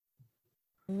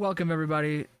Welcome,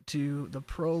 everybody, to the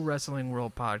Pro Wrestling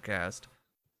World Podcast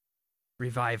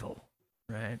Revival,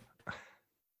 right?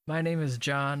 My name is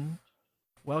Jon.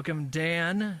 Welcome,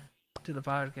 Dan, to the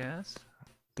podcast.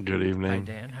 Good evening. Hi,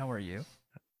 Dan. How are you?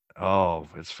 Oh,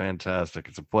 it's fantastic.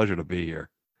 It's a pleasure to be here.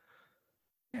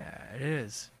 Yeah, it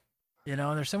is. You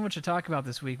know, there's so much to talk about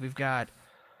this week. We've got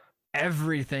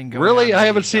everything going on Really? in I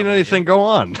haven't seen anything go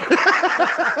on.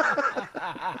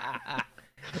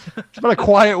 It's been a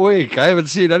quiet week. I haven't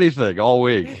seen anything all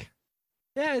week.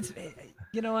 Yeah,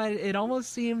 it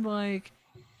almost seemed like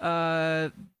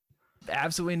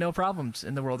absolutely no problems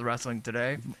in the world of wrestling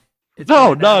today. It's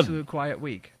No, been an none. absolute quiet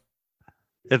week.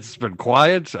 It's been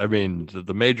quiet. I mean,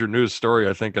 the major news story,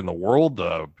 I think, in the world,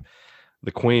 the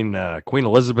Queen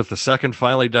Elizabeth II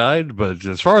finally died. But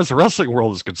as far as the wrestling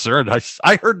world is concerned, I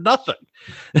heard nothing.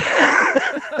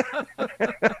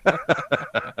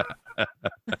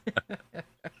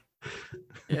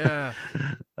 Yeah.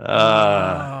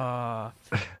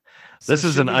 This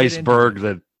is should an we get into iceberg it?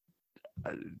 that.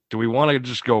 Do we want to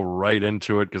just go right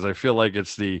into it? Because I feel like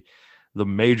it's the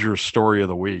major story of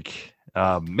the week.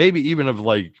 Maybe even of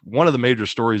like one of the major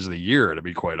stories of the year, to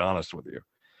be quite honest with you.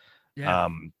 Yeah.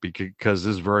 Because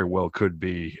this very well could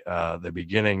be the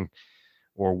beginning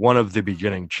or one of the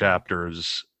beginning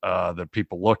chapters that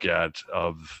people look at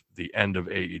of the end of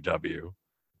AEW.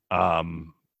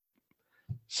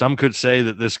 Some could say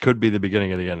that this could be the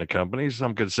beginning of the end of companies.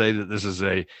 Some could say that this is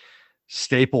a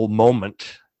staple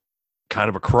moment, kind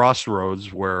of a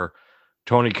crossroads where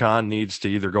Tony Khan needs to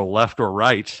either go left or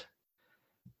right.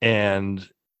 And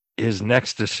his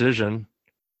next decision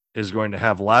is going to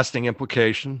have lasting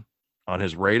implication on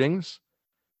his ratings,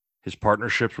 his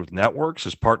partnerships with networks,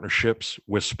 his partnerships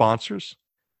with sponsors,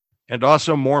 and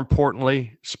also more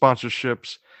importantly,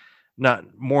 sponsorships, not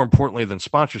more importantly than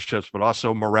sponsorships, but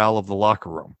also morale of the locker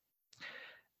room.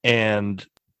 And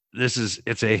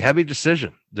it's a heavy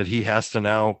decision that he has to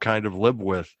now kind of live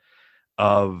with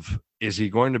of, is he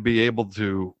going to be able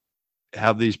to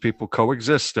have these people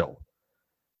coexist still?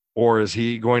 Or is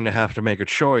he going to have to make a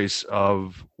choice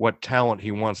of what talent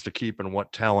he wants to keep and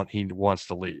what talent he wants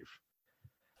to leave?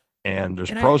 And there's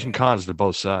pros and cons to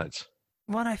both sides.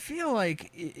 Well, I feel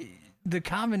like the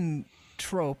common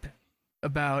trope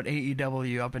about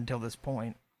AEW up until this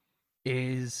point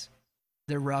is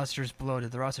their roster's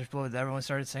bloated. The roster's bloated. Everyone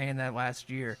started saying that last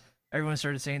year. Everyone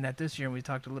started saying that this year, and we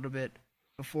talked a little bit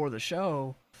before the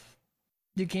show.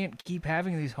 You can't keep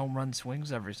having these home run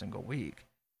swings every single week.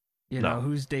 You know,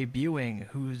 who's debuting,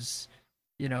 who's,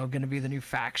 going to be the new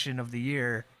faction of the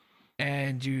year,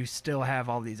 and you still have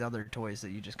all these other toys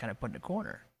that you just kind of put in a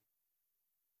corner.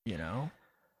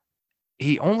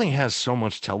 He only has so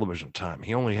much television time.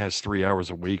 He only has 3 hours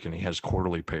a week, and he has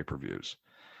quarterly pay-per-views.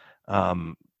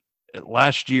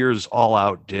 Last year's All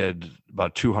Out did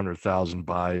about 200,000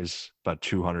 buys, about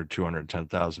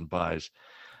 210,000 buys.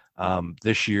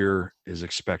 This year is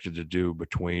expected to do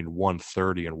between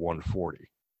 130 and 140.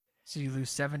 So you lose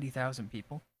 70,000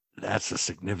 people. That's a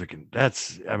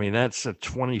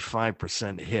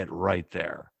 25% hit right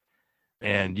there.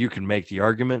 And you can make the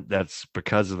argument that's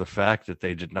because of the fact that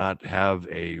they did not have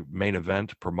a main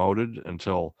event promoted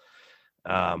until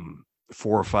 4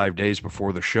 or 5 days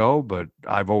before the show. But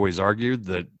I've always argued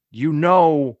that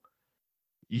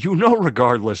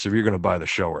regardless if you're going to buy the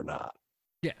show or not.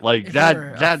 Yeah, like if that.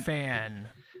 You're that a fan.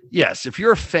 Yes, if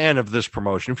you're a fan of this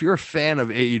promotion, if you're a fan of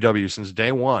AEW since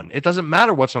day one, it doesn't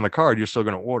matter what's on the card, you're still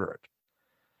going to order it.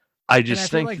 I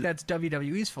feel like that's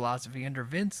WWE's philosophy under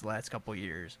Vince the last couple of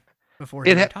years before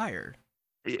he retired.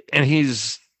 And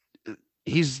he's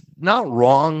not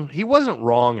wrong. He wasn't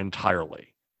wrong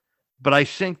entirely. But I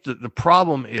think that the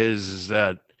problem is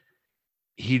that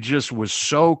he just was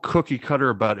so cookie cutter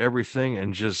about everything,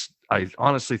 and I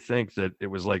honestly think that it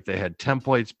was like they had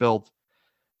templates built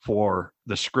for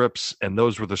the scripts, and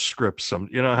those were the scripts.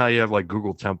 You know how you have like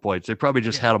Google templates? They probably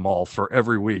just had them all for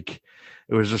every week.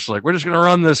 It was just like, we're just going to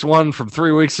run this one from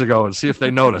 3 weeks ago and see if they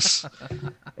notice.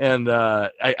 And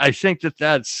I think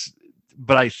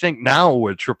but I think now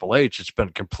with Triple H, it's been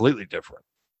completely different.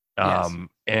 Yes.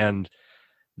 And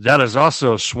that has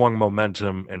also swung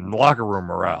momentum in locker room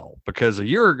morale, because a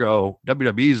year ago,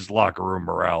 WWE's locker room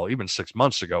morale, even 6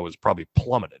 months ago, was probably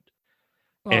plummeted.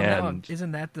 Well, and now,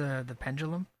 isn't that the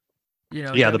pendulum?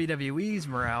 WWE's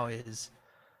morale is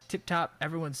tip top.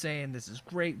 Everyone's saying this is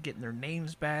great, getting their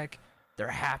names back. They're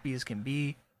happy as can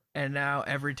be. And now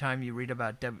every time you read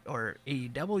about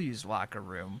AEW's locker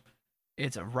room,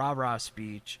 it's a rah-rah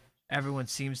speech. Everyone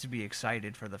seems to be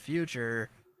excited for the future.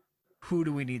 Who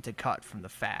do we need to cut from the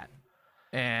fat?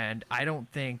 And I don't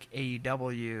think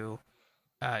AEW,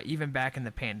 even back in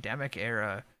the pandemic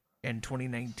era, in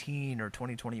 2019 or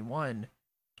 2021,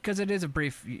 because it is a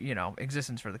brief,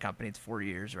 existence for the company. It's 4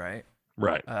 years, right?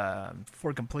 Right.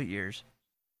 4 complete years.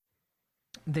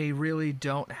 They really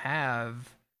don't have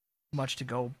much to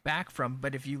go back from.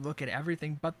 But if you look at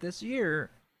everything but this year,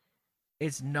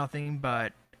 it's nothing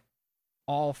but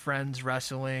all friends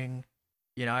wrestling.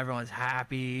 Everyone's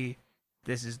happy.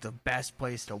 This is the best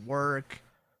place to work,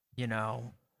 and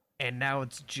now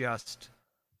it's just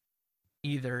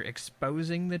either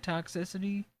exposing the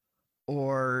toxicity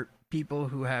or people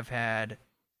who have had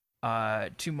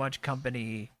too much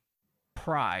company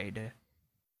pride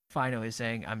finally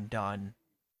saying, I'm done.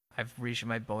 I've reached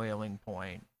my boiling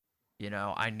point.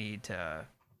 I need to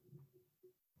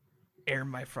air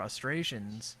my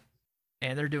frustrations.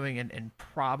 And they're doing it in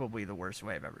probably the worst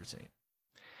way I've ever seen.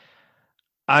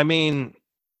 I mean,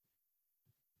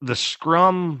 the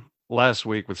scrum last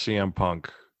week with CM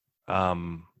Punk,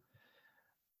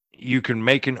 you can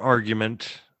make an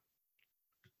argument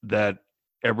that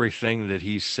everything that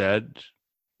he said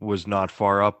was not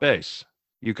far up base.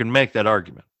 You can make that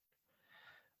argument.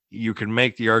 You can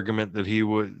make the argument that he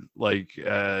would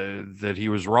that he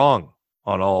was wrong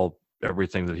on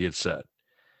everything that he had said.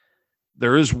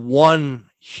 There is one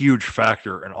huge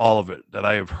factor in all of it that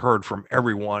I have heard from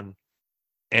everyone,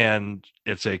 and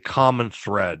it's a common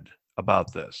thread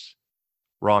about this.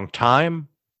 Wrong time,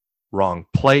 wrong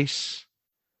place,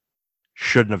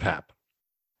 shouldn't have happened.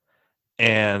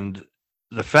 And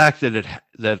the fact that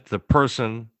the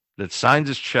person that signs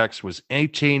his checks was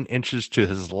 18 inches to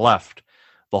his left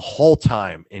the whole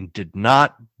time and did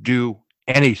not do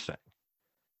anything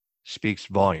speaks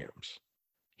volumes.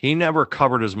 He never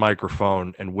covered his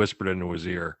microphone and whispered into his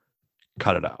ear,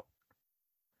 cut it out.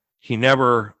 He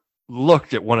never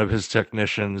looked at one of his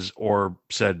technicians or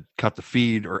said, cut the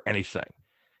feed or anything.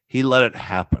 He let it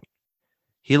happen.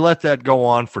 He let that go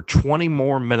on for 20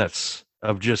 more minutes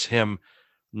of just him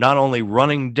not only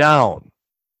running down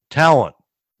talent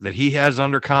that he has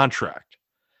under contract,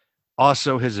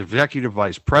 also his executive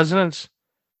vice presidents,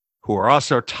 who are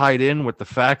also tied in with the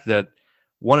fact that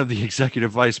one of the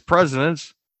executive vice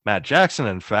presidents, Matt Jackson,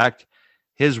 in fact,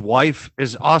 his wife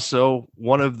is also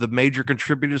one of the major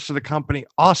contributors to the company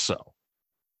also.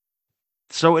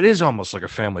 So it is almost like a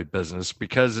family business,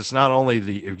 because it's not only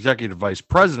the executive vice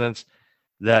presidents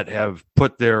that have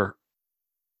put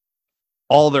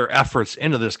all their efforts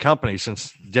into this company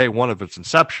since day one of its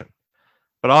inception,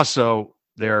 but also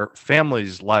their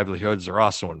families' livelihoods are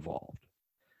also involved.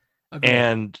 Okay.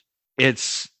 And it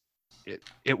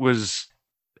was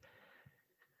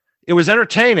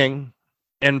entertaining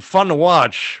and fun to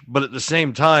watch, but at the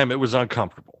same time, it was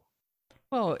uncomfortable.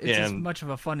 Well, it's as much of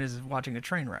a fun as watching a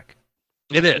train wreck.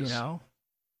 It is.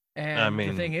 And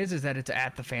the thing is that it's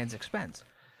at the fans' expense.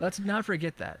 Let's not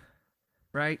forget that,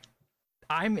 right?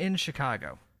 I'm in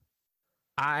Chicago.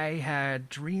 I had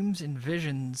dreams and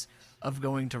visions of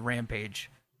going to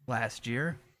Rampage last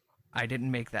year. I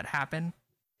didn't make that happen.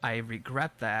 I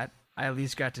regret that. I at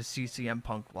least got to see CM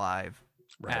Punk live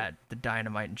at the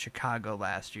Dynamite in Chicago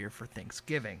last year for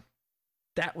Thanksgiving.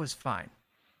 That was fine.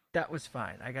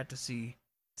 I got to see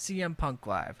CM Punk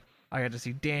live. I got to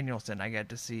see Danielson. I got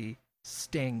to see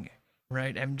Sting,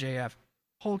 right? MJF.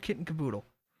 Whole kit and caboodle.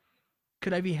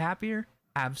 Could I be happier?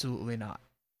 Absolutely not.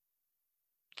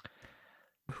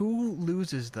 Who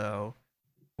loses, though,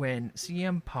 when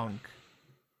CM Punk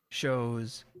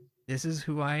shows, this is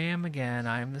who I am again.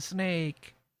 I am the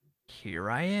Snake.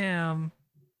 Here I am.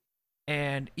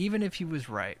 And even if he was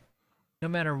right, no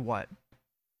matter what,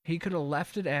 he could have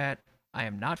left it at, I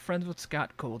am not friends with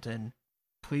Scott Colton.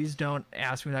 Please don't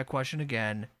ask me that question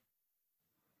again.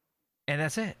 And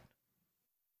that's it.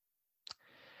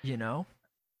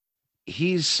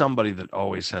 He's somebody that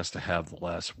always has to have the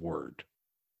last word.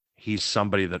 He's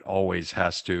somebody that always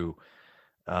has to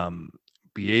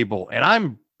be able, and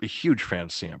I'm a huge fan of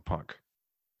CM Punk.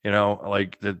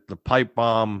 Like the pipe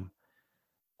bomb,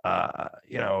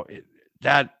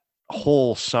 that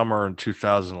whole summer in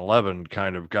 2011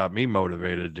 kind of got me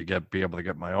motivated to be able to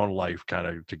get my own life kind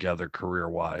of together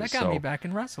career-wise. That got me back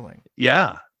in wrestling.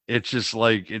 Yeah. It's just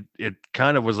like, it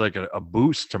kind of was like a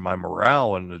boost to my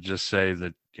morale, and to just say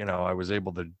that, I was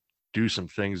able to do some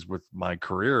things with my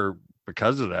career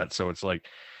because of that. So it's like,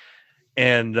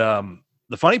 and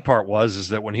the funny part is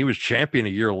that when he was champion a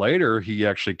year later, he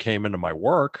actually came into my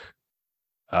work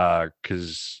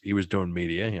because he was doing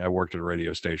media. I worked at a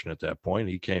radio station at that point.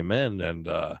 He came in, and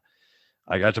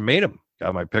I got to meet him,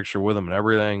 got my picture with him and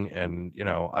everything. And,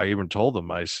 I even told him,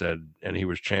 I said, and he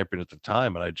was champion at the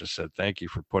time, and I just said, thank you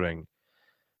for putting,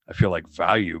 I feel like,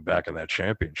 value back in that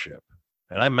championship.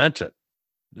 And I meant it.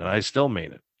 And I still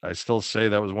mean it. I still say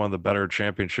that was one of the better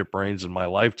championship reigns in my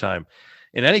lifetime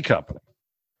in any company.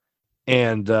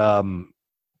 And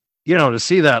to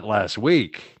see that last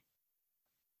week,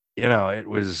 it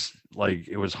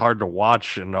was hard to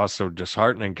watch and also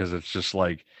disheartening because it's just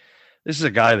like this is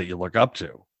a guy that you look up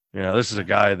to. This is a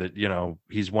guy that,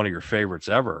 he's one of your favorites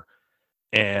ever.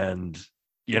 And,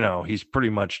 he's pretty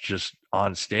much just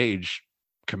on stage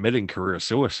committing career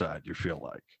suicide, you feel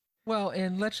like. Well,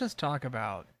 and let's just talk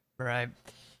about, right,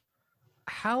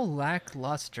 how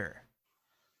lackluster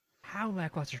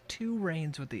 2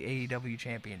 reigns with the AEW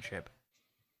championship.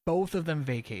 Both of them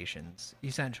vacations,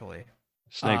 essentially.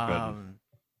 Snake bitten.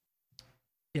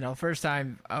 First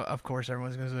time, of course,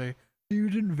 everyone's going to say, you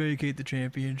didn't vacate the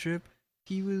championship.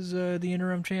 He was, the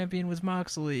interim champion was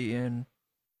Moxley, and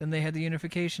then they had the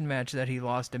unification match that he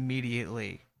lost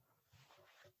immediately.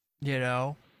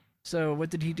 So what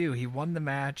did he do? He won the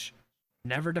match,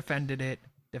 never defended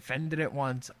it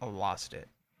once, lost it.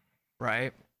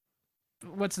 Right?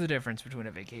 What's the difference between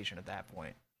a vacation at that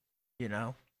point?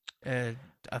 A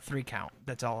 3 count.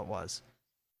 That's all it was.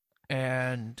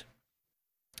 And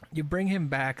you bring him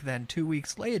back then 2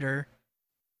 weeks later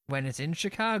when it's in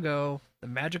Chicago, the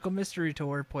Magical Mystery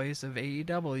Tour place of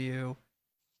AEW.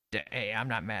 Hey, I'm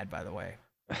not mad, by the way.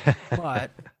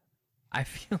 But I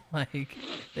feel like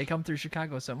they come through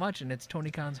Chicago so much, and it's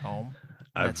Tony Khan's home.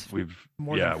 That's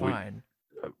more than fine.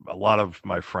 A lot of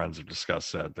my friends have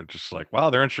discussed that. They're just like, wow,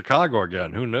 they're in Chicago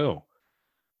again. Who knew?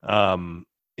 And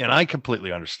I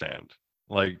completely understand.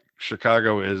 Like,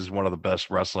 Chicago is one of the best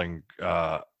wrestling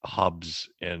hubs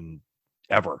in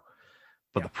ever.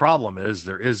 But the problem is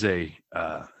there is a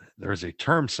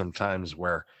term sometimes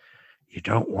where you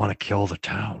don't want to kill the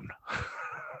town.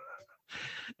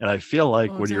 And I feel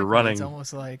like when you're running, it's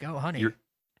almost like, oh, honey, what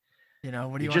do you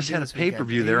want to do? You just had a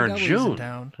pay-per-view there in June.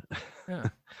 Yeah.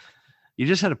 You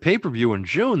just had a pay-per-view in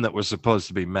June that was supposed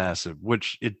to be massive,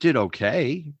 which it did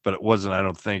okay, but it wasn't, I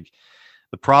don't think.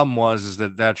 The problem was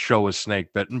that show was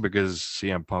snake bitten because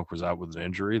CM Punk was out with an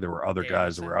injury. There were other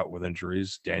guys that were out with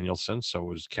injuries. Danielson, so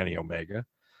was Kenny Omega.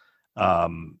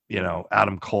 Adam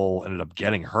Cole ended up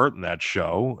getting hurt in that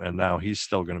show, and now he's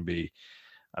still going to be.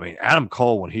 I mean, Adam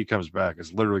Cole, when he comes back,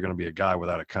 is literally going to be a guy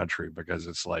without a country because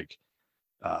it's like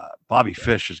Bobby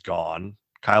Fish is gone.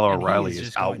 Kyle O'Reilly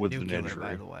is out with an injury.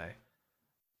 By the way.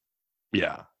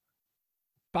 Yeah.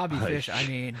 Bobby Fish, I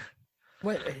mean,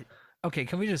 what? Okay,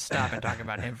 can we just stop and talk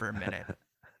about him for a minute?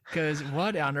 Because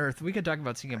what on earth? We could talk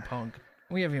about CM Punk.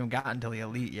 We haven't even gotten to the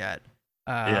Elite yet.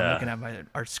 I'm looking at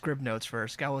our script notes for our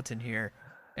skeleton here,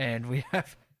 and we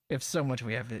have so much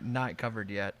we have not covered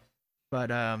yet.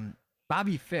 But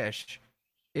Bobby Fish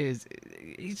he's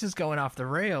just going off the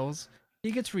rails.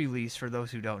 He gets released, for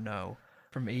those who don't know,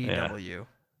 from AEW.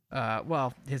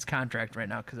 Well, his contract right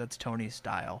now, because that's Tony's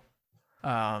style.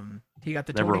 He got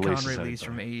the Tony Khan release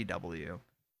from AEW.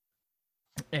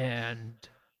 And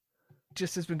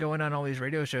just has been going on all these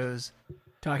radio shows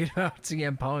talking about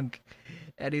CM Punk.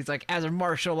 And he's like, as a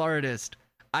martial artist,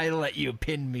 I let you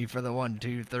pin me for the 1,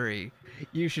 2, 3.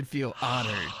 You should feel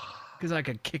honored because I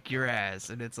could kick your ass.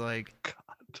 And it's like,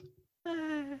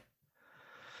 God.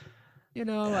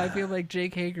 I feel like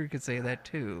Jake Hager could say that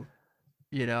too.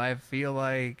 I feel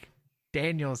like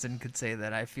Danielson could say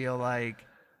that. I feel like,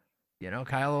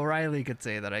 Kyle O'Reilly could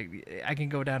say that. I can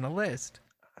go down a list.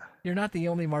 You're not the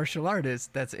only martial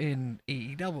artist that's in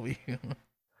AEW.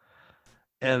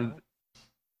 And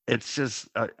it's just,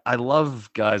 I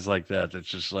love guys like that. That's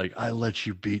just like, I let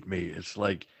you beat me. It's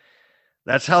like,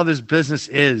 that's how this business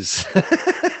is.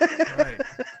 Right.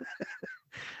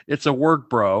 It's a work,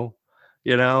 bro.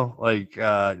 Like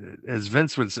as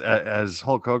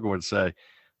Hulk Hogan would say,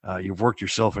 you've worked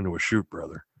yourself into a shoot,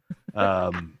 brother.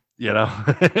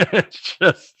 It's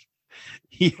just,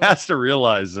 he has to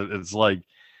realize that it's like,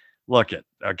 look it,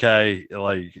 okay?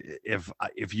 Like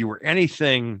if you were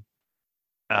anything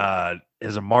as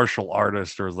a martial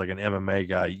artist or as like an MMA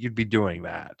guy, you'd be doing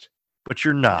that. But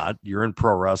you're not. You're in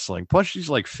pro wrestling. Plus, she's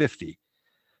like 50.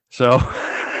 So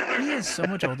he is so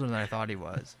much older than I thought he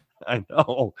was. I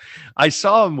know. I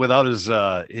saw him without his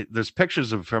there's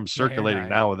pictures of him circulating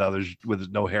now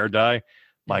with no hair dye.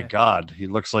 My God, he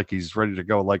looks like he's ready to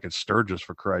go like at Sturgis,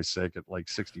 for Christ's sake, at like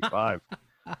 65.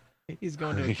 He's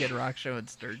going to a Kid Rock show at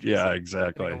Sturgis. Yeah,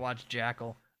 exactly. Go watch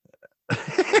Jackal.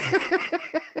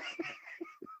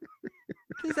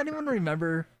 Does anyone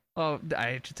remember? Oh,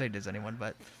 I should say does anyone,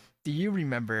 but do you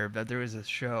remember that there was a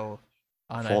show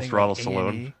on Full Throttle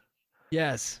Saloon?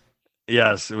 Yes.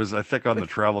 Yes, it was, I think, on the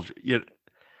Travel,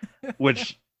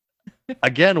 which,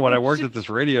 again, when I worked at this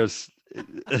radio,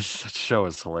 this show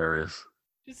is hilarious.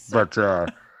 But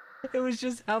It was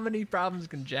just how many problems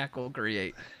can Jackal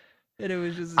create? And it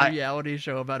was just a I reality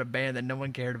show about a band that no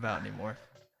one cared about anymore.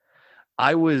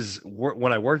 I was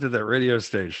when I worked at that radio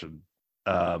station.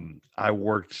 I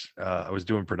worked. I was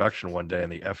doing production one day in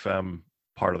the FM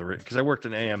part of the because I worked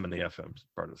in AM in the FM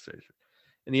part of the station,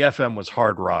 and the FM was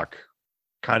hard rock,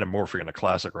 kind of morphing into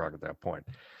classic rock at that point.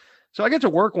 So I get to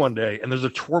work one day, and there's a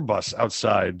tour bus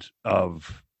outside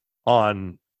of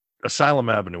on Asylum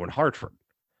Avenue in Hartford,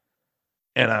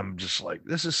 and I'm just like,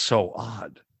 this is so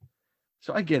odd.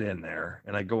 So I get in there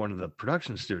and I go into the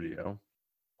production studio,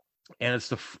 and it's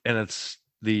the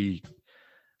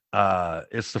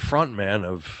front man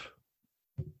of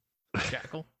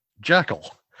Jackal.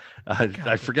 Jackal.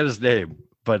 I forget his name,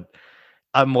 but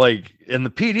I'm like, and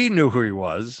the PD knew who he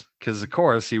was because, of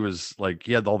course, he was like,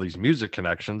 he had all these music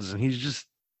connections, and he's just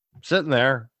sitting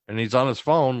there and he's on his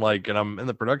phone, like, and I'm in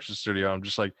the production studio. I'm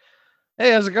just like,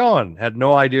 hey, how's it going? Had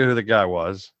no idea who the guy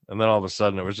was. And then all of a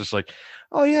sudden it was just like,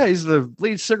 oh, yeah, he's the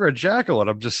lead singer of Jackal. And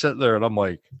I'm just sitting there and I'm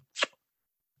like,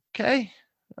 okay,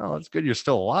 well, it's good you're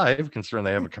still alive, considering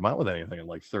they haven't come out with anything in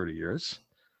like 30 years.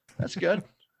 That's good.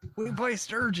 We play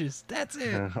Sturgis. That's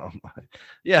it.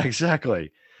 Yeah,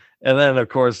 exactly. And then, of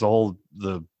course,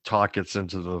 the talk gets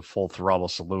into the Full Throttle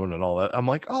Saloon and all that. I'm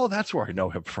like, oh, that's where I know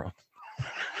him from.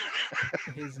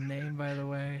 His name, by the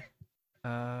way,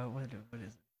 what is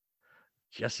it?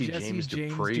 Jesse James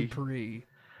Dupree. Dupree.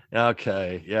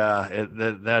 Okay, yeah.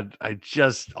 That I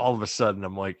just all of a sudden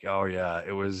I'm like, oh yeah,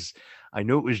 it was. I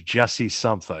knew it was Jesse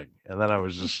something, and then I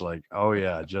was just like, oh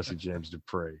yeah, Jesse James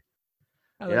Dupree.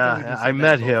 Yeah, I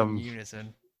met him.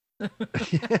 Unison.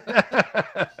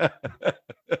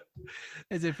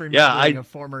 As if remembering Yeah, a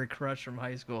former crush from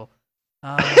high school.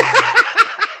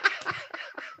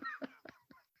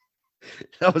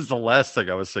 That was the last thing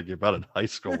I was thinking about in high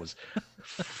school was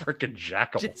freaking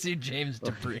Jackal. Jesse James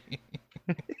Dupree.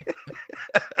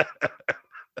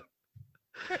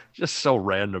 Just so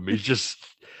random. He's just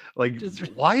like,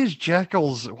 why is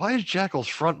Jackal's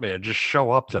front man just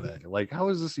show up today? Like, how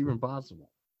is this even possible?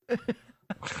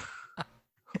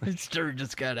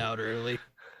 Sturgis got out early.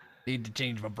 Need to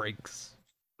change my brakes.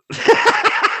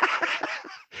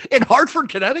 In Hartford,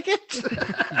 Connecticut?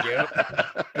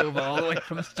 Yep. Drove all the way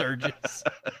from Sturgis.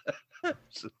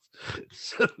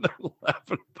 Sitting there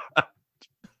laughing about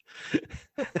it.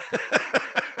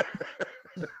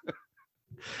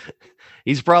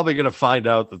 He's probably going to find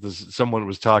out that someone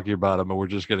was talking about him, and we're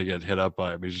just going to get hit up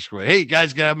by him. He's just going, hey, you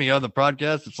guys got me on the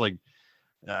podcast? It's like,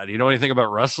 do you know anything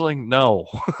about wrestling? No.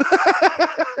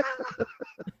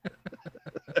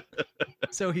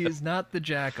 So he is not the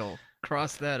Jackal.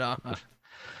 Cross that off.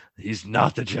 He's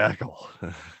not the Jackal.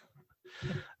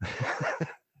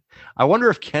 I wonder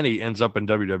if Kenny ends up in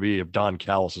WWE if Don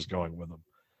Callis is going with him.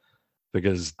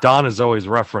 Because Don has always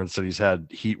referenced that he's had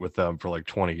heat with them for like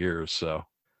 20 years. So,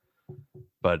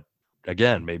 but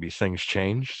again, maybe things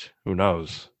changed. Who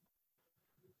knows?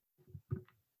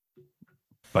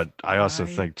 But I also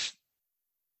think.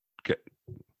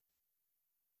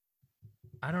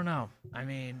 I don't know. I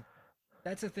mean,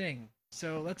 that's the thing.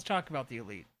 So let's talk about the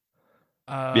Elite.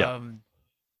 Yeah.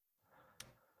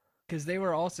 Because they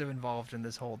were also involved in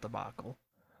this whole debacle.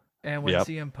 And when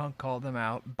CM Punk called them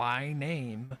out by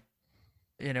name,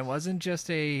 and it wasn't just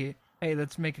a, hey,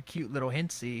 let's make a cute little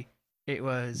hintsy. It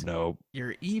was,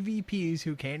 your EVPs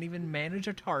who can't even manage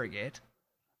a target.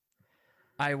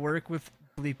 I work with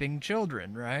bleeping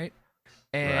children, right?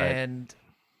 And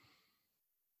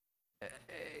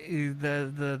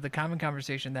the common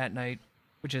conversation that night,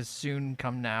 which has soon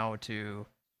come now to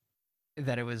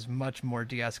that it was much more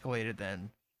de-escalated than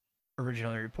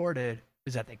originally reported,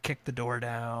 is that they kicked the door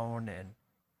down and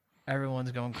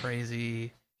everyone's going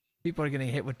crazy. People are getting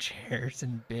hit with chairs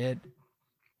and bit,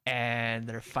 and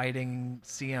they're fighting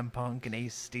CM Punk and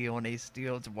Ace Steel and Ace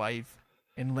Steel's wife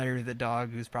and Larry the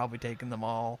dog, who's probably taken them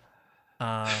all.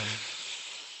 I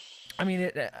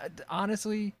mean,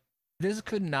 honestly, this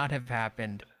could not have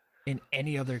happened in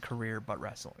any other career but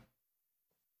wrestling.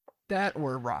 That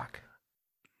or rock.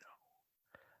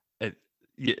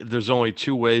 There's only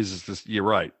two ways. You're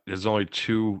right. There's only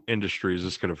two industries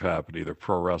this could have happened: either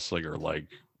pro wrestling or like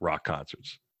rock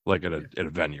concerts, like at a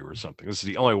venue or something. This is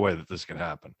the only way that this can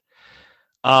happen.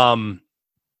 I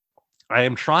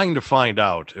am trying to find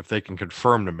out if they can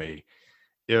confirm to me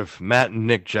if Matt and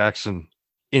Nick Jackson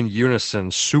in unison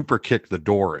super kick the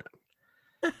door in.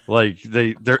 Like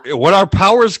they're when our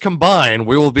powers combine,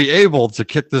 we will be able to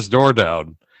kick this door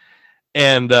down.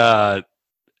 And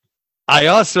I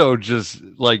also just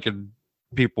like,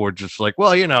 people were just like,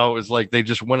 well, you know, it was like they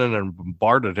just went in and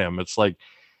bombarded him. It's like,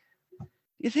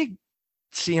 you think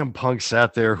CM Punk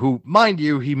sat there, who, mind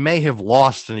you, he may have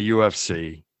lost in the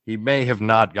UFC. He may have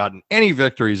not gotten any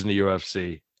victories in the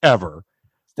UFC ever,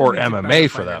 Still or makes a better MMA for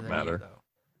fighter that than you, matter. though.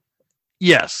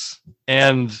 Yes,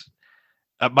 and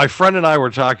my friend and I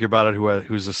were talking about it.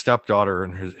 Who's a stepdaughter,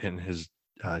 and his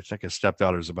I think his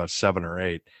stepdaughter is about 7 or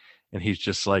 8, and he's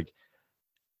just like,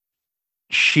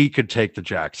 she could take the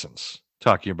Jacksons.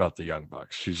 Talking about the Young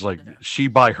Bucks, she's like, Yeah. she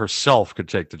by herself could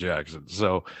take the Jacksons.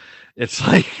 So it's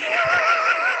like,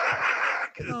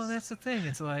 Well, that's the thing.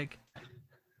 It's like,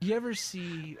 you ever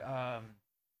see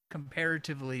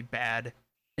comparatively bad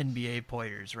NBA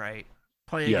players, right?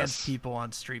 Play against yes, people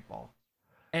on street ball.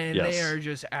 And they yes, are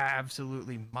just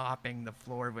absolutely mopping the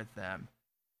floor with them.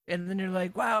 And then you're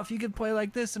like, wow, if you could play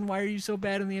like this, then why are you so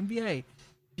bad in the NBA?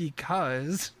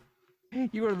 Because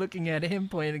you are looking at him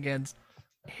playing against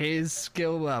his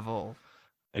skill level.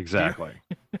 Your, exactly.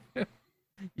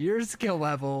 your skill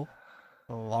level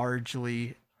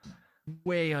largely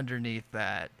way underneath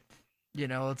that.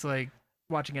 It's like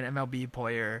watching an MLB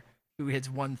player who hits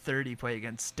 130 play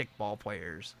against stickball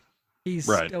players. He's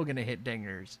Right. still gonna hit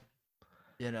dingers.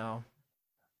 You know,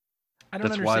 I don't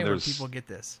That's why understand where there's people get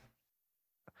this.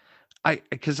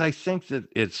 because I think that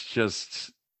it's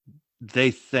just,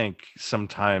 they think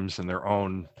sometimes in their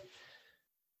own,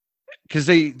 because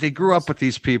they grew up with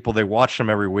these people, they watch them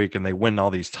every week, and they win all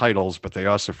these titles, but they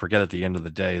also forget at the end of the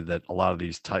day that a lot of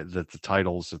these that the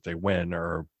titles that they win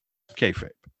are kayfabe.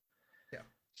 Yeah.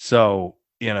 So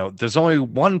there's only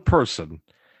one person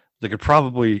that could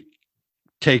probably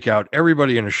take out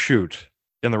everybody in a shoot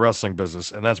in the wrestling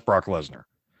business, and that's Brock Lesnar.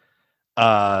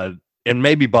 And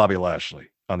maybe Bobby Lashley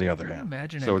on the other Can you hand.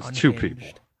 imagine So an it's two people.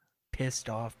 unhinged, pissed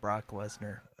off Brock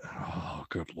Lesnar? Oh,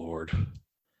 good Lord.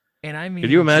 And I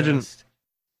Could you mean imagine? just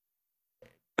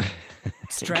Could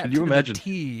strapped you to the imagine?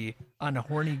 T on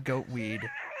horny goat weed,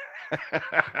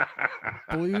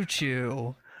 blue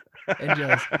chew, and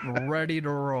just ready to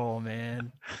roll,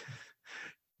 man.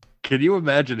 Can you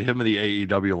imagine him in the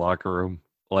AEW locker room?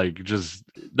 Like, just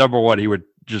number one, he would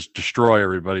just destroy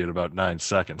everybody in about 9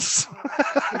 seconds.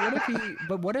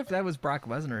 What if that was Brock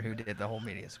Lesnar who did the whole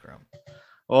media scrum?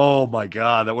 Oh my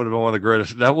God, that would have been one of the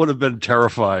greatest. That would have been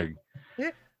terrifying.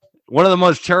 Yeah. One of the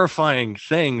most terrifying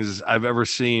things I've ever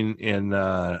seen in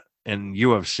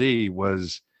UFC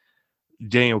was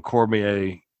Daniel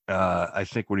Cormier. I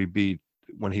think when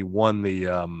he won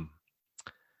the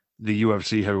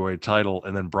UFC heavyweight title,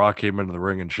 and then Brock came into the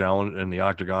ring and challenged in the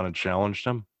octagon and challenged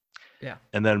him. Yeah.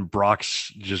 And then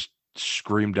Brock's just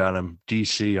screamed at him,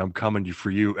 DC, I'm coming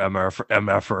for you,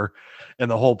 MFer.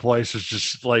 And the whole place is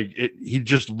just like, he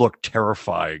just looked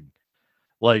terrifying.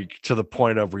 Like, to the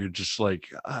point of where you're just like,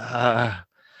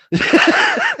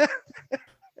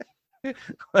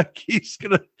 like, he's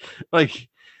gonna, like,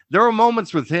 there are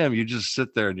moments with him, you just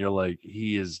sit there and you're like,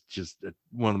 he is just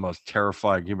one of the most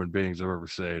terrifying human beings I've ever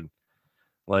seen,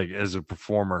 like, as a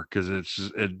performer, because it's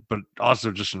just, but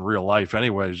also just in real life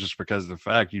anyways, just because of the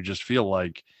fact you just feel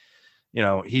like,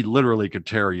 he literally could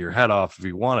tear your head off if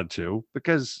he wanted to,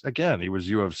 because again, he was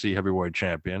UFC heavyweight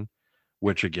champion,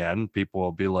 which again, people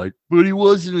will be like, but he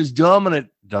wasn't as dominant.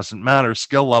 Doesn't matter,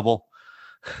 skill level.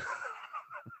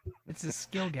 It's a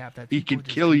skill gap that He people could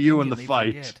just kill you in the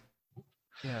conveniently fight. forget.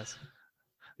 Yes.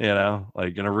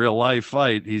 Like in a real life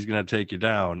fight, he's going to take you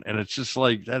down. And it's just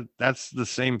like that's the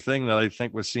same thing that I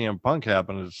think with CM Punk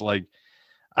happened. It's like,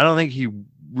 I don't think he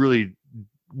really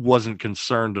wasn't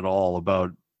concerned at all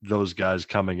about those guys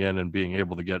coming in and being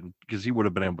able to get, because he would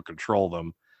have been able to control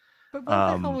them. But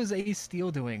what the hell was Ace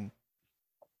Steel doing?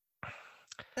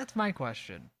 That's my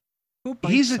question. Who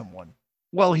bites someone?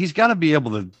 Well, he's got to be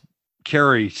able to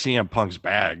carry CM Punk's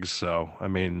bags. So, I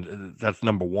mean, that's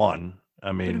number one.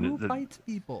 I mean, but who bites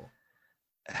people?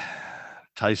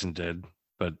 Tyson did,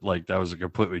 but like that was a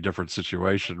completely different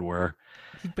situation where,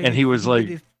 he was like,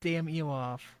 bit his damn eel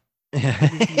off.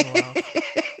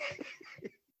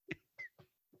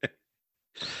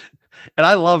 And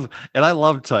I love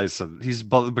Tyson. He's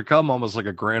become almost like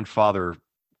a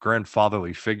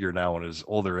grandfatherly figure now in his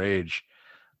older age.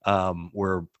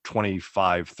 Where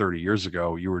 25, 30 years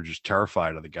ago, you were just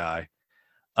terrified of the guy.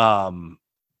 And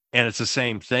it's the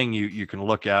same thing you can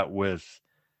look at with,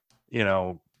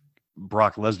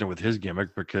 Brock Lesnar with his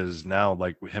gimmick, because now,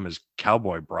 like, with him as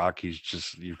Cowboy Brock, he's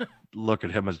just, you look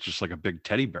at him as just like a big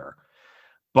teddy bear.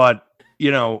 But,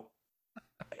 the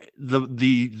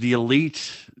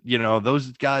elite,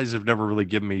 those guys have never really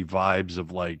given me vibes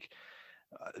of like,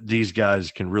 these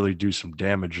guys can really do some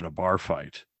damage in a bar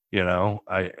fight.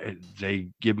 They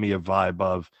give me a vibe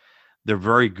of, they're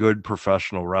very good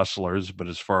professional wrestlers, but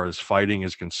as far as fighting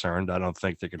is concerned, I don't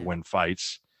think they could win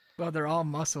fights. Well, they're all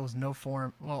muscles, no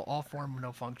form. Well, all form,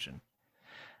 no function.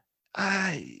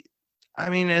 I I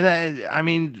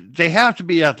mean, they have to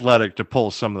be athletic to pull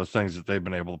some of the things that they've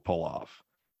been able to pull off,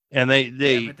 and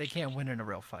Yeah, but they can't win in a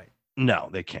real fight. no,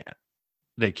 they can't.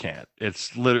 They can't.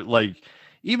 It's literally like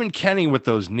even Kenny with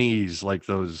those knees, like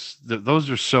those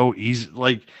are so easy.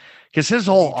 Like, because his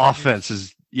whole V-triggers. offense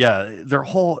is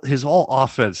his whole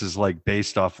offense is like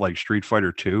based off like Street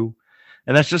Fighter 2,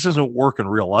 and that just doesn't work in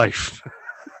real life.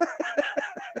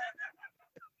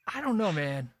 I don't know,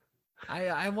 man.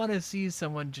 I want to see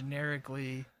someone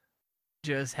generically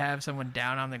just have someone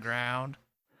down on the ground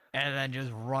and then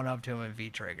just run up to him and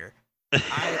V-trigger.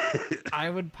 I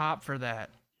would pop for that.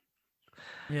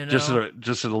 You know?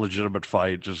 Just a legitimate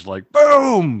fight, just like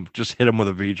boom, just hit him with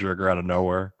a V trigger out of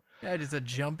nowhere. Yeah, just a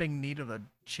jumping knee to the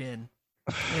chin.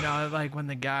 You know, like when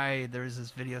the guy, there's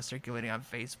this video circulating on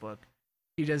Facebook.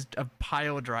 He does a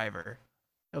pile driver,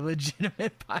 a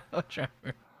legitimate pile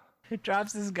driver. He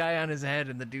drops this guy on his head,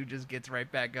 and the dude just gets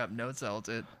right back up, no sells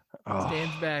it,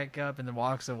 stands Oh, back up, and then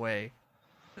walks away.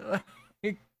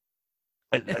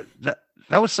 that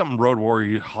was something Road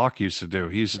Warrior Hawk used to do.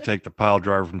 He used to take the pile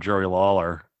driver from Jerry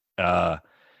Lawler,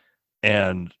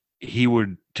 and he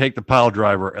would take the pile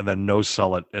driver and then no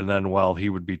sell it, and then while he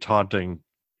would be taunting,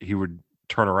 he would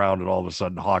turn around, and all of a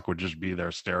sudden Hawk would just be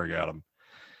there staring at him.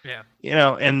 Yeah.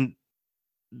 And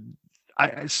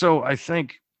I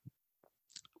think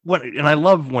and I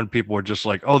love when people are just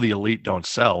like, oh, the elite don't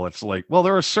sell. It's like, well,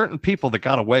 there are certain people that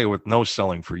got away with no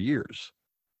selling for years.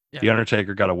 Yeah. The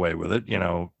Undertaker got away with it,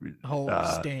 Whole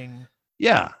Sting.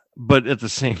 Yeah. But at the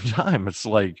same time, it's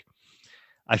like,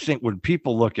 I think when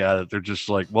people look at it, they're just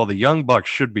like, well, the Young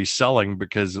Bucks should be selling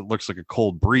because it looks like a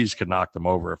cold breeze could knock them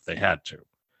over if they had to.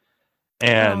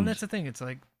 And And that's the thing. It's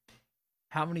like,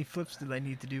 how many flips do they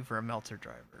need to do for a Meltzer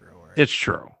driver? Or it's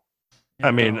true. I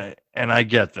mean, and I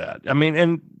get that. I mean,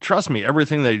 and trust me,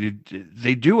 everything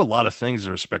they do a lot of things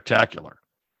that are spectacular.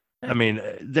 I mean,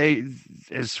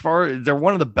 they're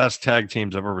one of the best tag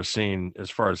teams I've ever seen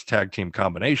as far as tag team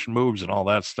combination moves and all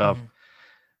that stuff. Mhm.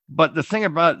 But the thing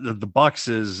about the Bucks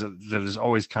is that has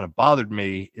always kind of bothered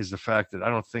me is the fact that I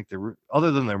don't think other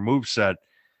than their move set,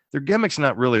 their gimmick's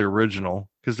not really original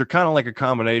because they're kind of like a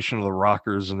combination of the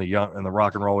Rockers and the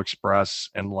Rock and Roll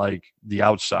Express and like the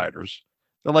Outsiders.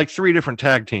 They're like three different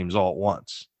tag teams all at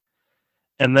once.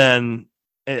 And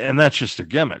that's just a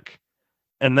gimmick.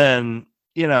 And then,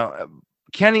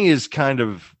 Kenny is kind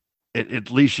of,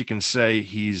 at least you can say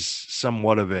he's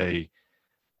somewhat of a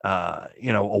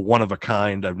one of a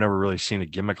kind. I've never really seen a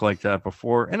gimmick like that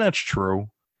before. And that's true.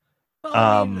 Well,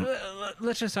 I mean,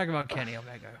 let's just talk about Kenny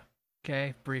Omega.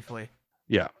 Okay, briefly.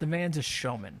 Yeah. The man's a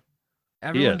showman. He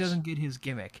Everyone is. doesn't get his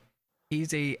gimmick.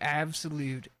 He's a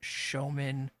absolute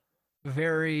showman,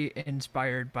 very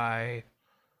inspired by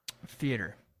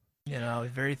theater.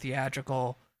 Very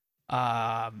theatrical.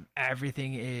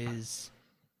 Everything is.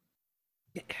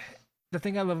 The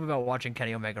thing I love about watching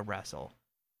Kenny Omega wrestle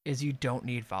is you don't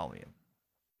need volume.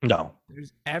 No.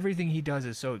 Everything he does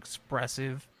is so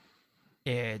expressive.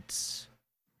 It's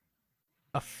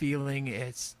a feeling.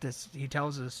 It's this. He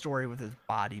tells a story with his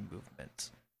body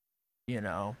movements.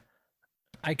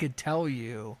 I could tell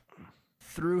you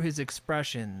through his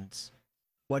expressions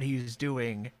what he's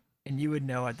doing, and you would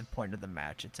know at the point of the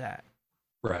match it's at.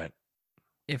 Right.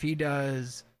 If he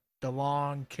does the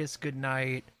long kiss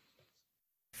goodnight,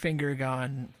 finger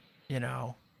gun,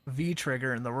 V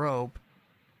trigger in the rope,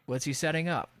 what's he setting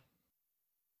up?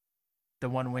 The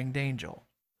one winged angel.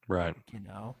 Right.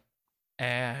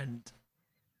 And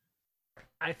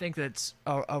I think that's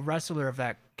a wrestler of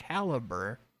that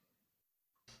caliber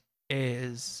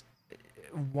is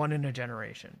one in a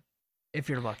generation, if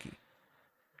you're lucky.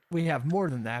 We have more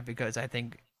than that because I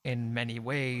think in many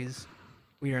ways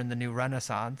we are in the new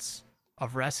renaissance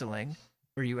of wrestling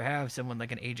where you have someone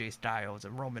like an AJ Styles, a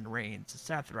Roman Reigns, a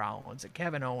Seth Rollins, a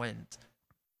Kevin Owens.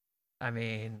 I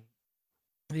mean,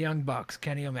 the Young Bucks,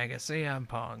 Kenny Omega, CM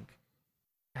Punk.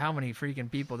 How many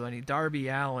freaking people do I need? Darby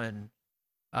Allin,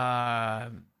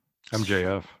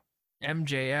 MJF,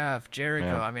 Jericho.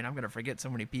 Yeah. I mean, I'm gonna forget so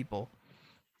many people.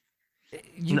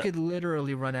 You could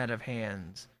literally run out of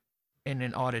hands in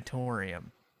an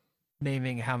auditorium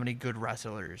naming how many good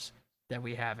wrestlers that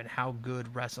we have and how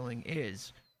good wrestling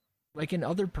is. Like in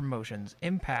other promotions,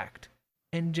 Impact,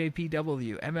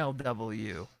 NJPW,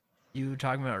 MLW. You were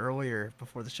talking about earlier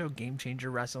before the show, Game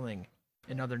Changer Wrestling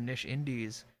and other niche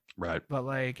indies. Right. But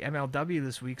like MLW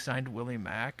this week signed Willie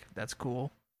Mack. That's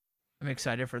cool. I'm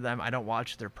excited for them. I don't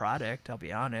watch their product, I'll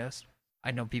be honest.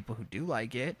 I know people who do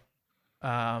like it.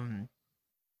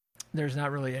 There's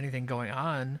not really anything going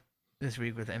on this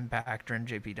week with Impact or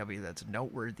NJPW that's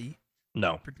noteworthy,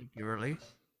 No. particularly.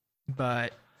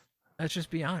 But let's just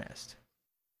be honest.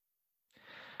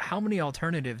 How many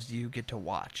alternatives do you get to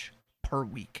watch per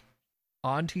week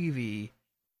on TV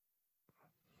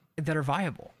that are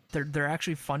viable? They're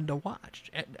actually fun to watch.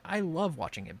 And I love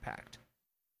watching Impact.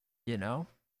 You know?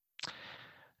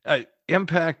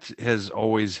 Impact has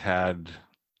always had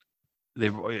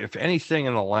they've if anything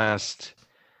in the last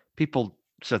people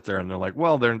sit there and they're like,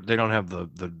 well, they don't have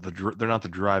they're not the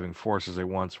driving force as they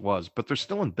once was, but they're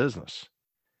still in business.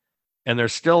 And they're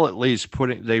still at least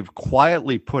they've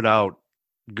quietly put out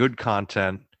good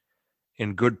content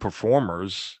and good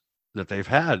performers that they've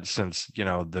had since,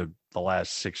 the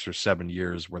last 6 or 7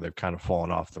 years where they've kind of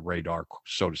fallen off the radar,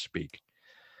 so to speak.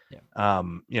 Yeah.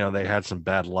 They had some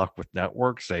bad luck with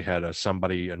networks. They had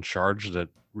somebody in charge that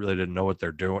really didn't know what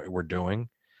were doing.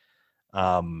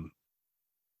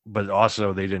 But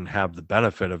also they didn't have the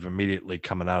benefit of immediately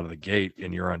coming out of the gate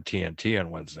and you're on TNT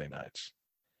on Wednesday nights.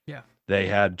 Yeah. They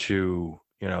had to,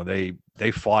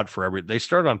 they fought for they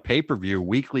started on pay-per-view,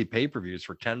 weekly pay-per-views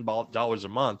for $10 a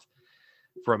month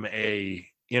from a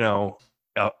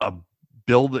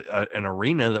build an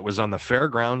arena that was on the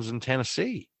fairgrounds in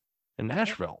Tennessee, in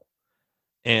Nashville.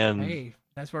 And hey,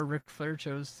 that's where Ric Flair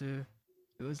chose to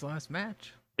do his last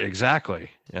match. Exactly.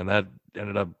 And that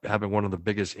ended up having one of the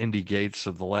biggest indie gates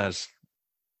of the last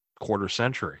quarter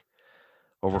century,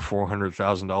 over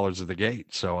 $400,000 at the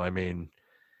gate. So, I mean,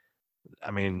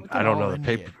 I don't know the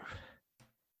paper.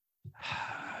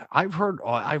 I've heard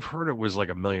it was like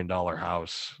 $1 million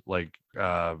house, like,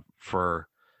 for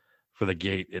the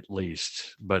gate at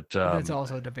least, but that's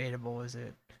also debatable, is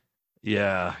it?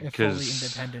 Yeah, a fully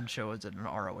independent show is it an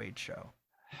ROH show?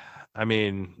 I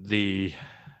mean,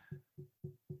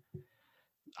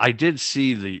 I did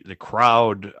see the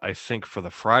crowd, I think, for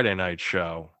the Friday night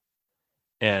show,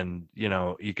 and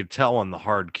you could tell on the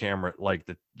hard camera, like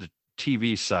the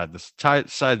TV side, the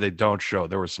side they don't show,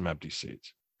 there were some empty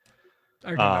seats.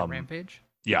 Are you talking about Rampage?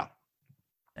 Yeah.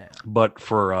 But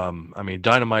for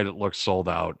Dynamite, it looked sold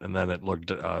out, and then it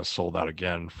looked sold out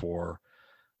again for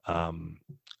and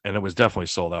it was definitely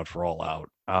sold out for All Out.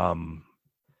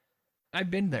 I've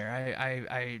been there.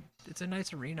 I it's a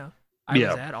nice arena. I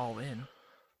was at All In.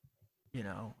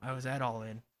 I was at All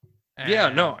In. Yeah,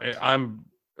 no,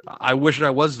 I wish I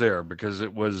was there because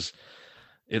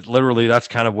it literally, that's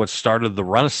kind of what started the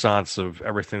renaissance of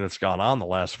everything that's gone on the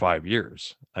last 5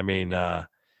 years. I mean, I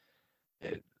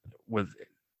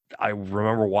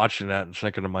remember watching that and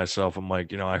thinking to myself, I'm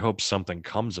like, I hope something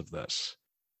comes of this.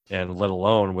 And let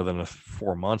alone within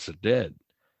 4 months it did.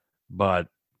 But,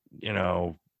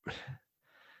 when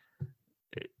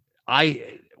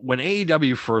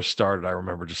AEW first started, I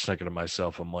remember just thinking to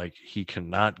myself, I'm like, he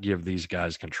cannot give these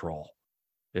guys control.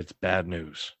 It's bad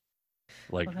news.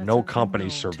 Like, no company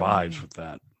survives with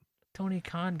that. Tony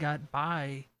Khan got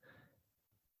by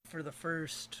for the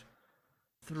first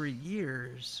 3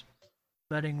 years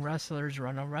letting wrestlers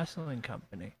run a wrestling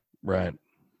company. Right.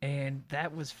 And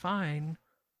that was fine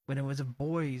when it was a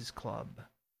boys club.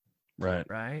 Right.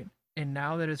 Right? And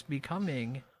now that it's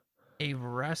becoming a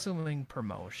wrestling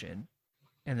promotion,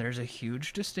 and there's a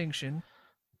huge distinction.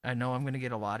 I know I'm going to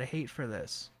get a lot of hate for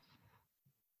this.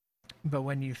 But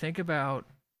when you think about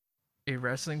a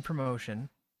wrestling promotion,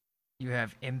 you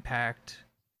have Impact,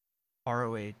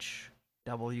 ROH,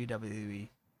 WWE,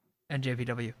 and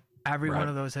JPW. Every one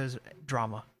of those has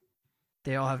drama.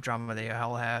 They all have drama. They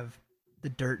all have the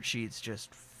dirt sheets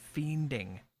just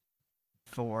fiending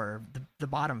for the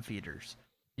bottom feeders.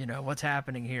 What's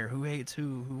happening here? Who hates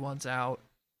who? Who wants out?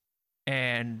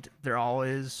 And there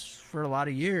always, for a lot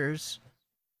of years,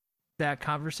 that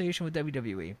conversation with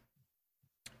WWE.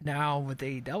 Now with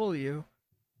AEW,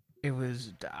 it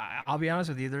was, I'll be honest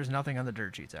with you, there's nothing on the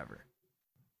dirt sheets ever.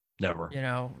 Never.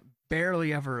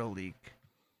 Barely ever a leak.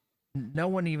 No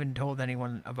one even told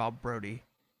anyone about Brody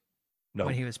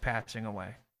when he was passing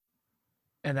away.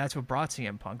 And that's what brought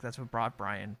CM Punk. That's what brought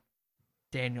Bryan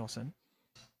Danielson.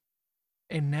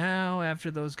 And now, after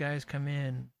those guys come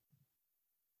in,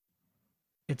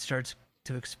 it starts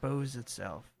to expose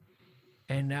itself.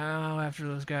 And now, after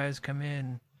those guys come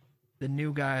in, the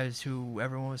new guys who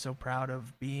everyone was so proud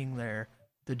of being there,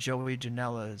 the Joey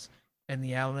Janellas and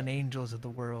the Allen Angels of the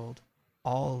world,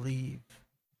 all leave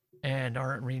and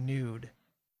aren't renewed.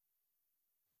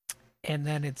 And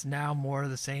then it's now more of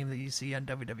the same that you see on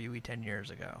WWE 10 years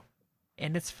ago.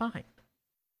 And it's fine.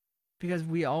 Because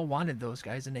we all wanted those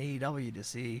guys in AEW to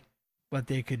see what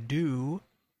they could do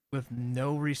with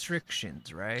no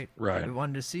restrictions, right? Right. We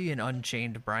wanted to see an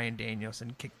unchained Bryan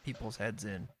Danielson kick people's heads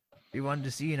in. We wanted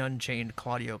to see an unchained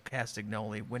Claudio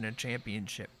Castagnoli win a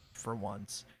championship for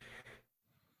once.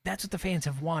 That's what the fans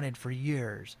have wanted for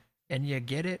years. And you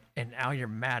get it, and now you're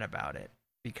mad about it.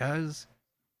 Because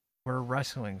we're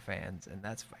wrestling fans, and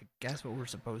that's, I guess, what we're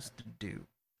supposed to do.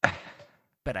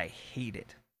 But I hate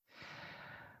it.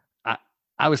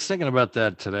 I was thinking about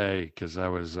that today because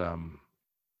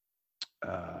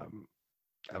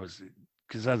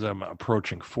because as I'm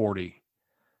approaching 40,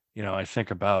 I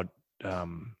think about I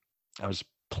was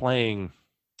playing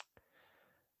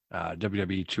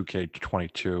WWE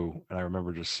 2K22, and I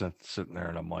remember just sitting there,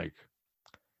 and I'm like,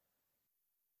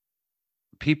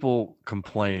 people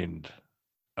complained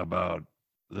about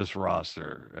this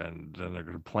roster, and then they're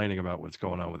complaining about what's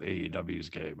going on with AEW's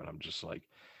game, and I'm just like,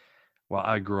 well,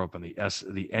 I grew up in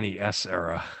the NES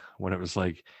era when it was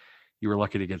like you were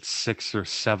lucky to get 6 or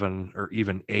 7 or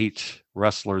even 8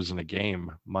 wrestlers in a game.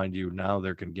 Mind you, now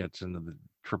they can get into the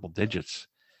triple digits.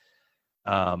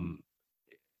 And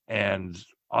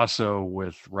also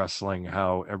with wrestling,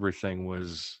 how everything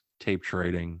was tape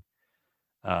trading.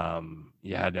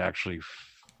 You had to actually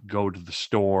go to the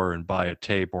store and buy a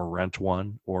tape or rent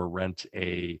one or rent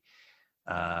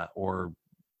or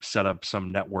set up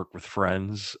some network with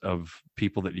friends of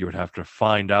people that you would have to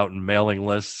find out in mailing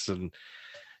lists. And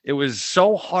it was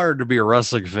so hard to be a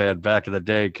wrestling fan back in the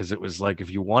day because it was like if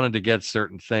you wanted to get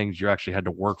certain things, you actually had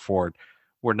to work for it.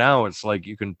 Where now it's like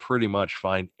you can pretty much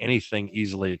find anything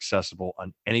easily accessible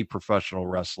on any professional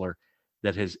wrestler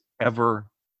that has ever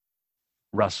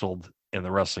wrestled in the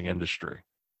wrestling industry,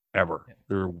 ever. Yeah.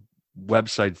 There are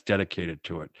websites dedicated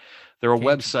to it. There are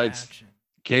websites,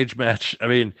 Cage Match. I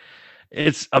mean,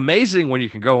 it's amazing when you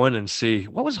can go in and see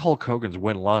what was Hulk Hogan's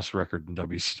win-loss record in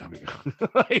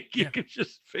WCW. Like you can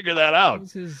just figure that out. What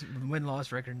was his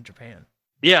win-loss record in Japan?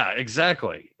 Yeah,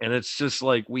 exactly. And it's just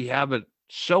like we have it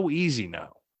so easy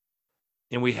now.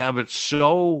 And we have it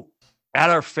so at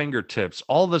our fingertips.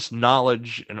 All this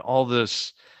knowledge and all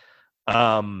this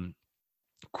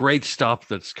great stuff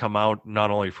that's come out,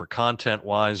 not only for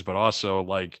content-wise, but also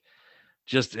like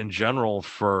just in general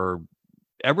for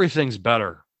everything's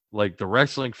better. Like the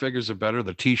wrestling figures are better,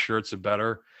 the t-shirts are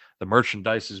better, the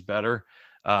merchandise is better.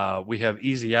 We have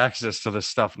easy access to this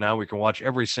stuff now. We can watch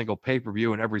every single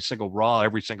pay-per-view and every single Raw,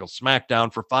 every single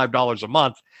SmackDown for $5 a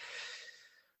month.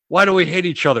 Why do we hate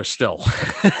each other still?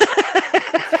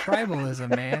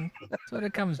 Tribalism, man. That's what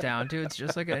it comes down to. It's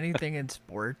just like anything in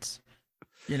sports.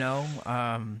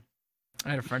 I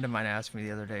had a friend of mine ask me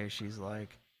the other day, she's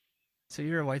like, so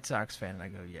you're a White Sox fan? And I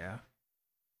go, yeah.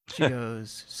 She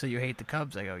goes, so you hate the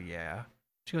Cubs? I go, yeah.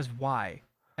 She goes, why?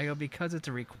 I go, because it's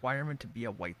a requirement to be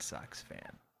a White Sox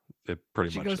fan. It pretty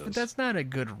she much goes, is. But that's not a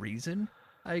good reason.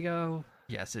 I go,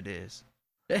 yes, it is.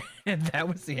 And that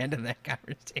was the end of that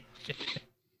conversation.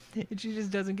 And she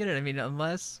just doesn't get it. I mean,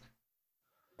 unless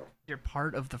you're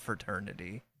part of the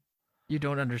fraternity, you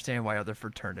don't understand why other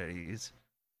fraternities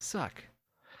suck,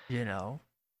 And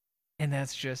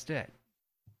that's just it.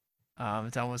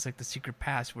 It's almost like the secret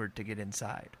password to get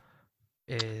inside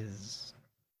is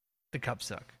the Cubs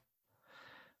suck.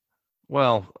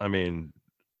 Well, I mean,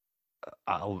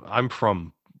 I'm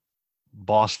from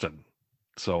Boston,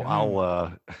 so and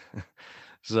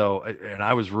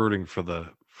I was rooting for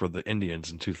the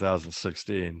Indians in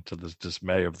 2016 to the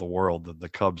dismay of the world that the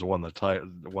Cubs won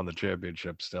the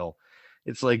championship. Still,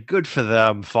 it's like good for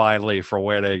them finally for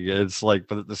winning. It's like,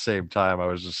 but at the same time, I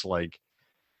was just like,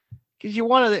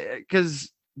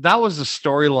 because that was a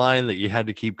storyline that you had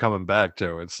to keep coming back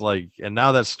to. It's like, and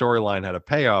now that storyline had a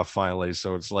payoff finally.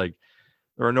 So it's like,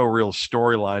 there are no real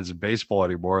storylines in baseball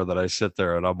anymore that I sit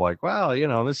there and I'm like, well,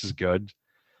 this is good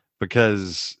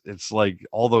because it's like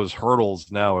all those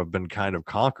hurdles now have been kind of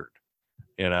conquered,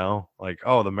 like,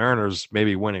 oh, the Mariners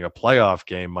maybe winning a playoff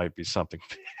game might be something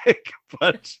big,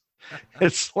 but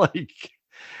it's like,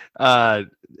 but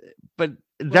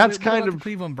that's what kind about of the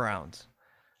Cleveland Browns.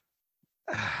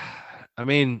 I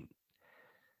mean,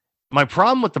 my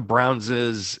problem with the Browns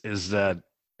is that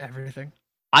everything.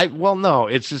 No,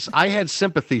 it's just I had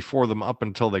sympathy for them up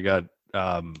until they got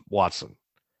Watson.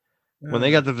 When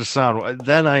they got the Deshaun,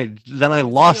 then I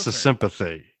lost the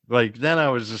sympathy. Like then I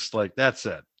was just like, that's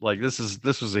it. Like this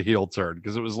was a heel turn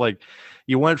because it was like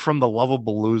you went from the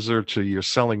lovable loser to you're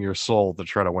selling your soul to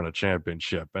try to win a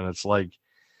championship, and it's like,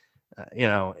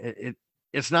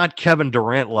 it's not Kevin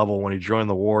Durant level when he joined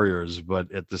the Warriors, but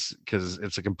because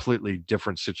it's a completely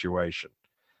different situation.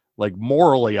 Like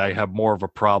morally, I have more of a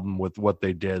problem with what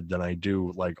they did than I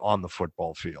do like on the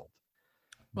football field.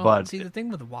 Well, but see, the thing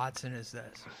with Watson is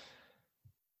this.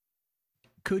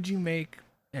 Could you make,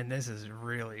 and this is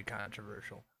really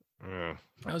controversial. I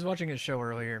was watching a show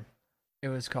earlier. It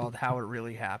was called How It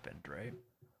Really Happened, right?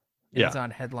 And it's on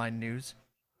Headline News.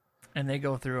 and they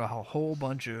go through a whole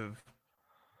bunch of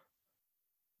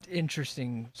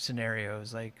interesting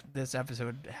scenarios. Like this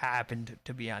episode happened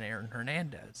to be on Aaron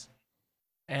Hernandez,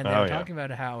 and they Oh were yeah. talking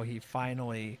about how he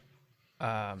finally,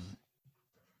 um,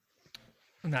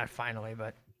 not finally,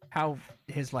 but how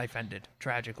his life ended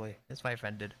tragically. His life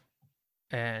ended,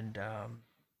 and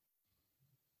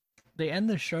they end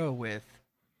the show with,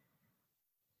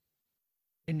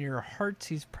 "In your hearts,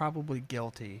 he's probably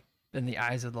guilty. In the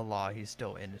eyes of the law, he's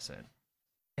still innocent."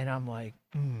 And I'm like,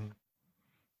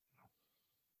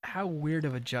 how weird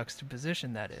of a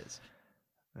juxtaposition that is,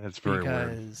 It's very weird.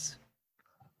 because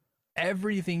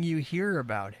everything you hear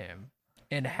about him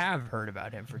and have heard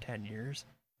about him for 10 years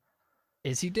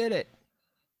is he did it.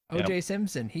 Yep. OJ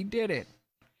Simpson, he did it.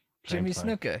 Same Jimmy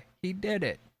thing. Snuka, he did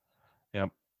it.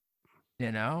 Yep.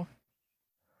 You know?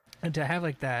 And to have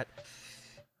like that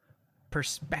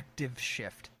perspective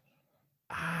shift,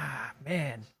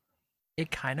 man, it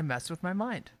kind of messed with my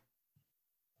mind.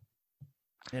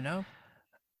 You know?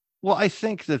 Well, I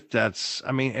think that's,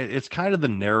 I mean, it's kind of the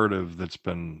narrative that's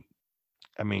been,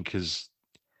 I mean, because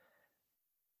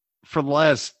for the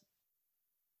last,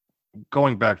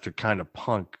 going back to kind of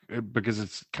Punk, because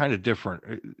it's kind of different.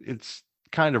 It's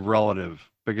kind of relative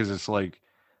because it's like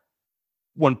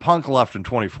when Punk left in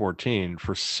 2014,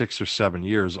 for 6 or 7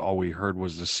 years, all we heard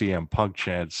was the CM Punk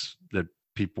chants that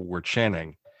people were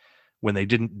chanting when they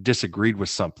didn't disagreed with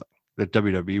something that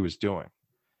WWE was doing.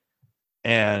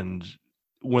 And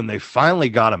when they finally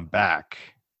got him back,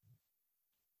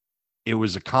 it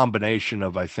was a combination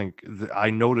of, I think,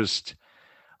 I noticed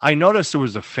there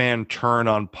was a fan turn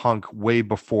on Punk way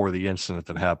before the incident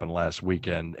that happened last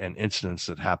weekend and incidents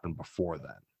that happened before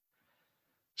that.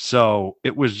 So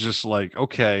it was just like,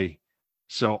 okay,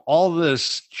 so all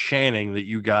this chanting that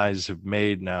you guys have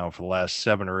made now for the last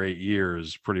 7 or 8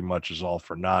 years pretty much is all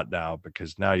for naught now,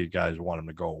 because now you guys want him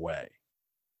to go away.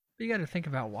 But you got to think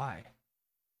about why.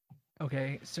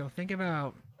 Okay, so think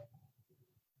about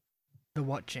the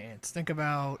what chants. Think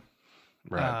about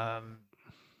Right.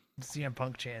 CM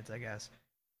Punk chants, I guess.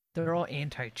 They're all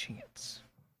anti chants.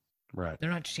 Right. They're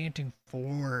not chanting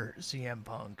for CM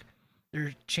Punk.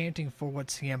 They're chanting for what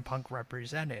CM Punk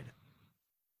represented.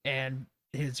 And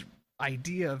his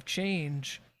idea of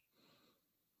change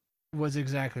was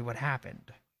exactly what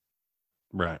happened.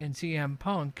 Right. And CM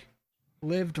Punk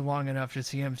lived long enough to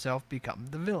see himself become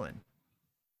the villain.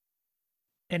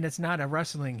 And it's not a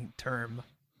wrestling term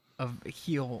of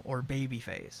heel or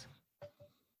babyface.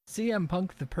 CM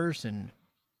Punk, the person,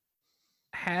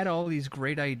 had all these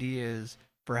great ideas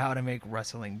for how to make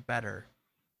wrestling better.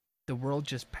 The world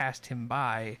just passed him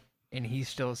by, and he's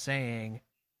still saying,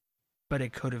 but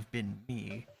it could have been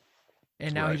me.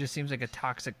 And now he just seems like a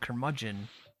toxic curmudgeon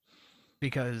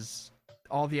because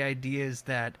all the ideas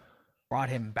that brought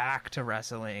him back to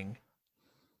wrestling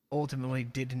ultimately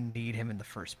didn't need him in the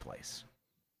first place.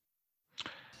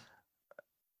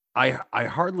 I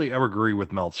hardly ever agree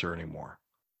with Meltzer anymore,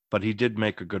 but he did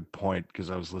make a good point, because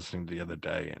I was listening the other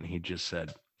day and he just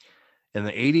said, in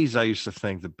the 80s, I used to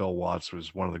think that Bill Watts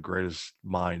was one of the greatest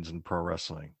minds in pro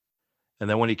wrestling. And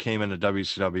then when he came into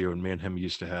WCW and me and him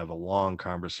used to have a long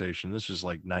conversation, this was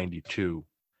like 92.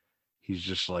 He's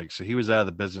just like, so he was out of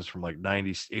the business from like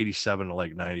 87 to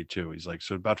like 92. He's like,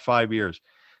 so about 5 years,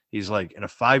 he's like, in a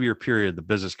 5-year period, the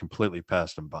business completely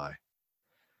passed him by.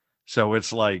 So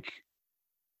it's like,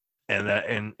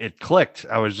 and it clicked.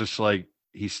 I was just like,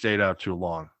 he stayed out too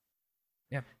long.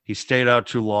 Yeah. He stayed out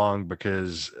too long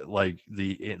because like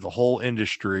the whole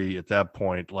industry at that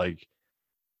point, like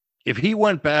if he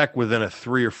went back within a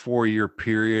 3 or 4 year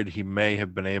period, he may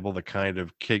have been able to kind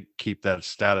of keep that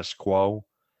status quo,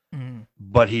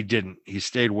 but he didn't. He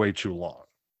stayed way too long.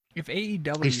 If He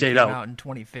AEW stayed came out. out in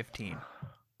 2015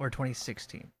 or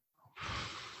 2016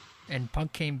 and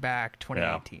Punk came back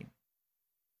 2018,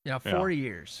 you know, 4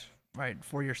 years, right?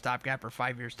 4-year stopgap or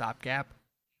 5-year stopgap.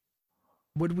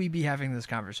 Would we be having this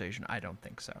conversation? I don't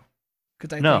think so.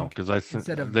 Because I think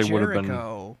instead of they would have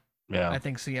Jericho, been, yeah, I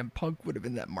think CM Punk would have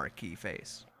been that marquee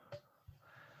face.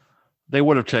 they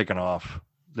would have taken off.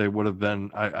 They would have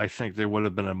been, I think they would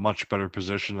have been in a much better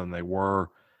position than they were,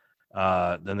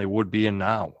 than they would be in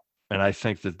now. And I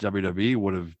think that WWE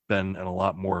would have been in a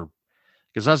lot more,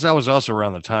 because that was also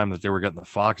around the time that they were getting the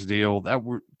Fox deal.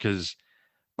 Because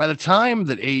by the time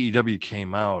that AEW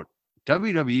came out,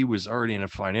 WWE was already in a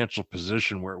financial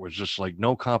position where it was just like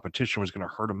no competition was going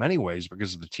to hurt them anyways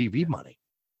because of the TV money.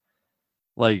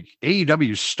 Like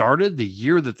AEW started the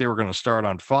year that they were going to start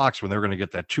on Fox, when they were going to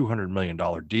get that $200 million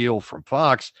deal from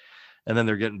Fox. And then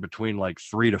they're getting between like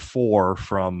 3 to 4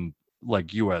 from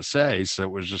like USA. So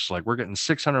it was just like, we're getting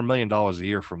 $600 million a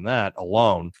year from that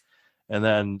alone. And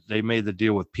then they made the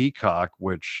deal with Peacock,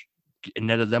 which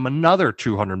netted them another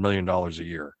 $200 million a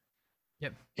year.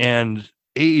 Yep. And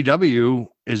AEW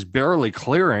is barely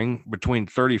clearing between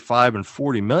 35 and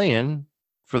 40 million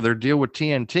for their deal with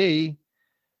TNT,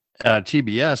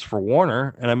 TBS for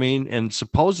Warner. And I mean, and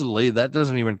supposedly that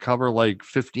doesn't even cover like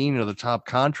 15 of the top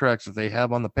contracts that they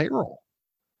have on the payroll.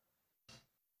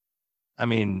 I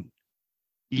mean,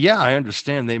 yeah, I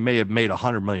understand they may have made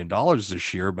 $100 million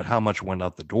this year, but how much went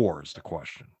out the door is the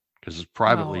question. Because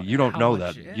privately, Well, you don't know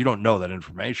much, that. yeah. You don't know that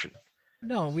information.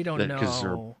 No, we don't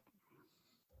know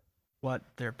what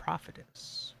their profit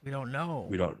is. We don't know.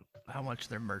 We don't. How much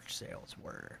their merch sales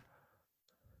were.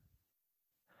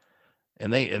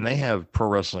 And they have Pro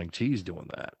Wrestling Tees doing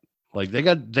that. Like they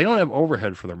don't have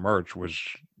overhead for their merch,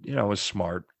 which is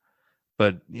smart.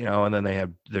 But and then they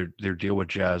have their deal with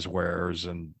Jazzwares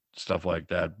and stuff like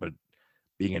that. But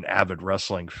being an avid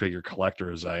wrestling figure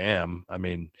collector as I am, I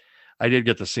mean, I did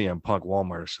get the CM Punk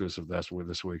Walmart exclusive this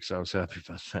week, so I was happy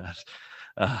about that.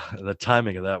 The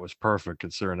timing of that was perfect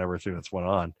considering everything that's went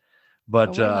on. But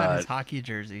what about his hockey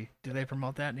jersey? Do they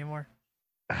promote that anymore?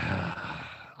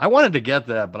 I wanted to get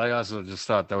that, but I also just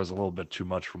thought that was a little bit too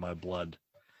much for my blood.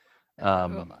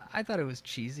 I thought it was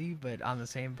cheesy, but on the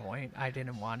same point, I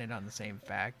didn't want it on the same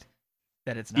fact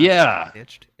that it's not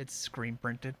stitched; it's screen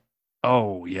printed.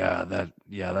 Oh yeah,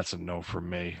 that's a no for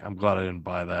me. I'm glad I didn't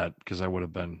buy that because I would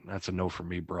have been. That's a no for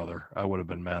me, brother. I would have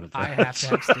been mad at that. I have to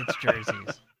have stitched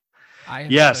jerseys.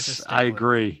 Yes, I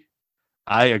agree.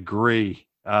 I agree.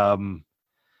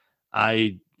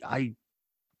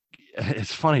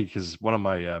 It's funny because one of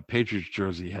my Patriots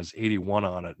jersey has 81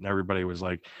 on it, and everybody was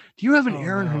like, "Do you have an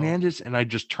Aaron Hernandez?" And I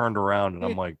just turned around and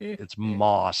I'm like, "It's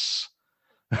Moss."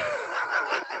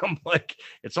 I'm like,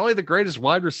 it's only the greatest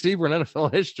wide receiver in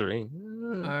NFL history.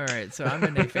 All right, so I'm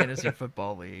in a fantasy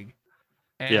football league,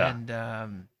 and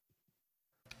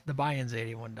the buy-in's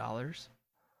 $81.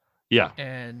 Yeah,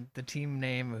 and the team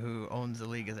name who owns the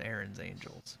league is Aaron's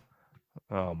Angels.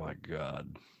 Oh my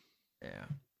God. Yeah.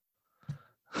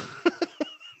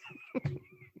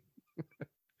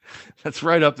 That's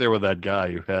right up there with that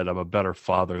guy who had "I'm a better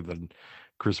father than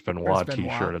Chris Benoit"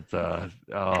 t-shirt at the.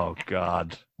 Oh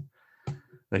God.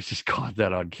 They just caught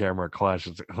that on camera. Clash.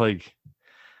 It's like,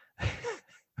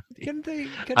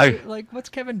 like, what's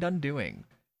Kevin Dunn doing?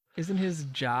 Isn't his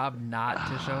job not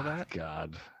to show that?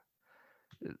 God,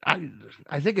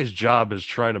 I think his job is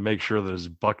trying to make sure that his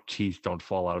buck teeth don't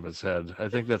fall out of his head. I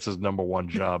think that's his number one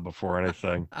job before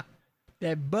anything.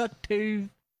 That buck tooth,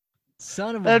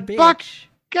 son of a bitch. Buck,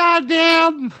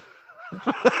 goddamn.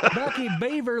 Bucky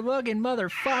Beaver looking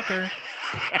motherfucker.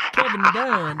 Kevin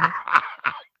Dunn.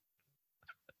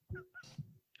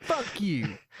 Fuck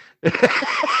you.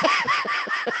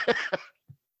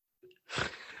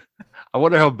 I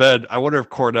wonder if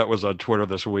Cornette was on Twitter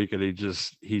this week and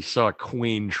he saw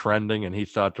Queen trending and he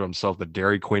thought to himself that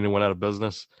Dairy Queen went out of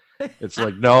business. It's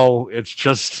like, no, it's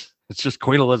just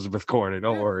Queen Elizabeth Corny.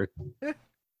 Don't worry.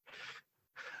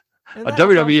 A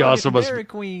WWE also must. Dairy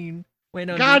Queen.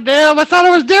 God damn! I thought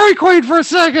it was Dairy Queen for a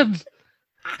second.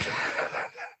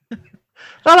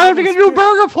 Thought I had to get a new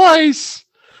burger place.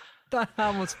 Thought I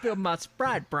almost spilled my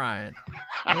Sprite, Brian.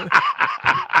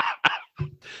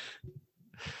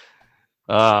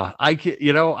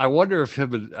 I wonder if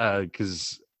him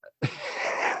because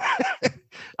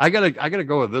I gotta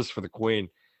go with this for the Queen.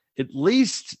 At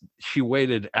least she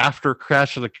waited after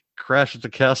Clash at the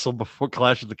Castle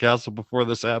before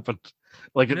this happened.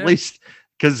 Like, at least,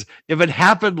 because if it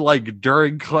happened like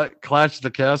during Clash at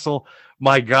the Castle,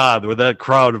 my God, would that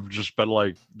crowd have just been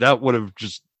like, that would have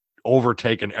just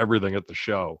overtaken everything at the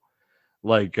show.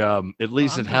 Like, at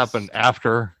least it happened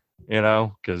after,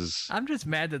 because I'm just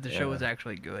mad that the show was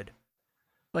actually good.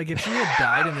 Like, if she had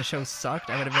died and the show sucked,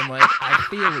 I would have been like, I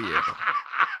feel you.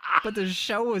 But the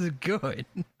show was good.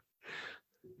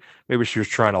 Maybe she was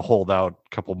trying to hold out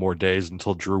a couple more days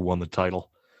until Drew won the title.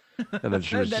 And then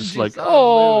she was just like,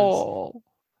 oh.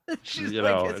 She's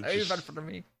like, it's over for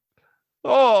me.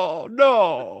 Oh,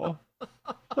 no.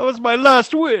 That was my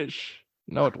last wish.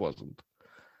 No, it wasn't.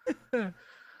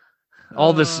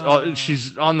 All this,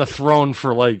 she's on the throne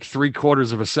for like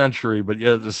 3/4 of a century, but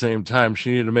yet at the same time,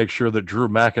 she needed to make sure that Drew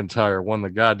McIntyre won the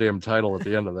goddamn title at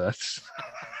the end of that.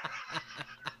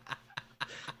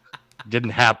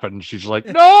 Didn't happen. She's like,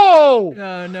 no!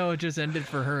 No, it just ended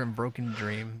for her in Broken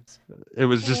Dreams. It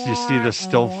was just, you see this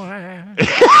still...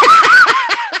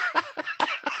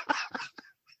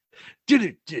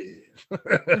 Did it?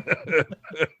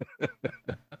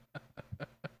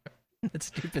 That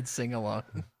stupid sing-along.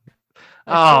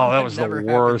 Oh, that was the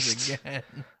worst.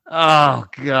 Oh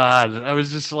God. I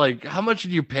was just like, how much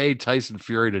did you pay Tyson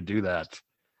Fury to do that?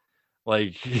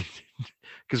 Like,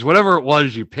 because whatever it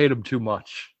was, you paid him too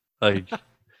much. Like,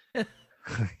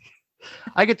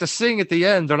 I get to sing at the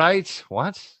end, don't I?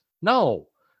 What? No.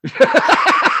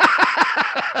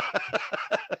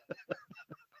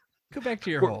 Go back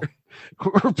to your we're, hole.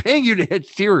 we're paying you to hit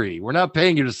theory. We're not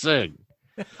paying you to sing.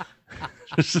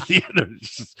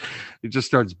 It just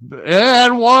starts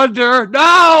and wonder.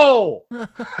 No.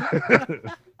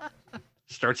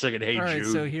 Start singing "Hey All right,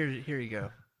 Jude." so here you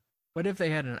go. What if they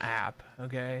had an app?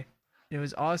 Okay, it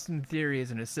was Austin Theory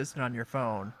as an assistant on your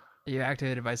phone. You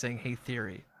activated by saying "Hey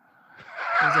Theory."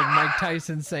 It was like Mike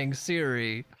Tyson saying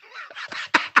Siri.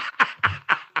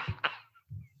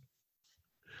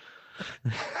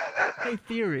 Hey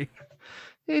Theory.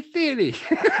 Hey Theory.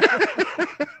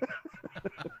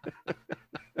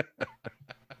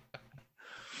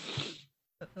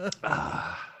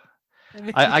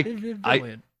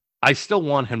 I still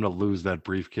want him to lose that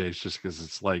briefcase just because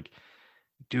it's like,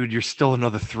 dude, you're still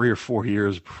another 3 or 4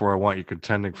 years before I want you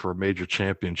contending for a major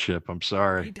championship. I'm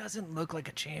sorry. He doesn't look like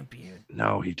a champion.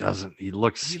 No, he doesn't. He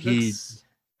looks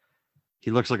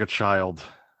like a child,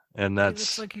 and He looks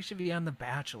that's like he should be on The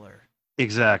Bachelor.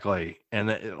 exactly.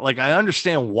 And like, I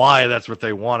understand why that's what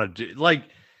they want to do. Like,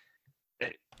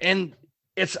 and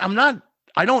I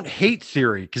don't hate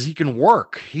Theory because he can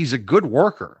work. He's a good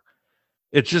worker.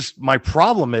 It's just, my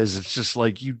problem is, it's just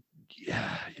like, you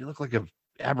look like a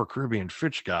Abercrombie and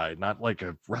Fitch guy, not like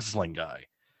a wrestling guy.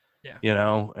 Yeah. You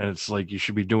know, and it's like, you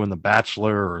should be doing The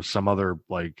Bachelor or some other,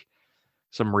 like,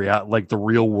 some like The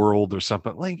Real World or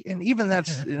something. Like, and even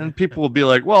that's, and people will be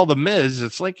like, well, The Miz.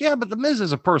 It's like, yeah, but The Miz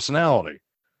is a personality.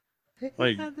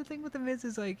 Like, the thing with The Miz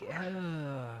is like,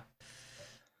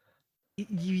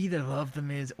 you either love The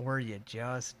Miz or you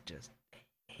just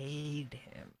hate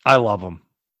him. I love him.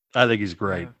 I think he's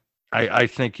great. Yeah. I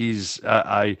think he's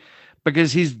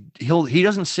because he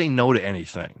doesn't say no to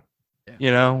anything. Yeah.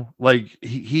 You know, like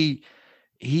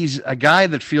he's a guy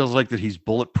that feels like that he's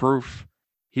bulletproof.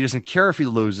 He doesn't care if he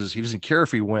loses. He doesn't care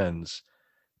if he wins,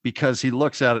 because he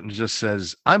looks at it and just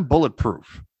says, I'm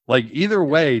bulletproof. Like, either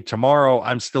way, tomorrow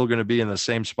I'm still going to be in the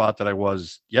same spot that I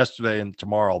was yesterday, and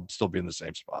tomorrow I'll still be in the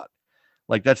same spot.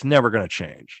 Like, that's never going to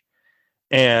change.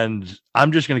 And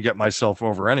I'm just going to get myself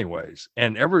over anyways.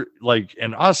 And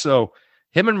also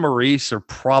him and Maurice are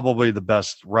probably the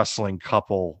best wrestling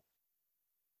couple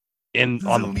on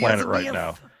the planet right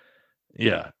now.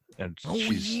 Yeah. And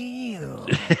she's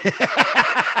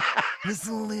Miss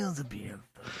Elizabeth.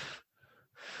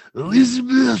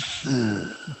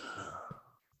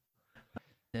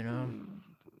 You know,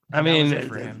 I mean,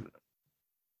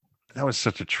 that was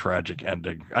such a tragic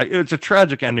ending. It's a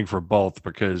tragic ending for both,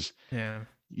 because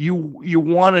you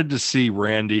wanted to see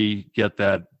Randy get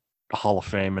that Hall of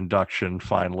Fame induction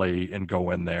finally and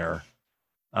go in there.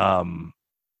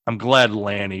 I'm glad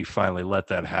Lanny finally let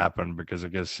that happen, because I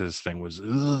guess his thing was, the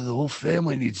whole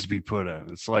family needs to be put in.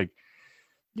 It's like,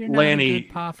 you're Lanny, not a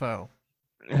good Poffo.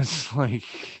 It's like,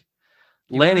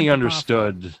 Lanny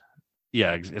understood. Poffo.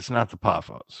 Yeah, it's not the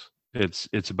Poffos.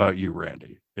 It's about you,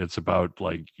 Randy. It's about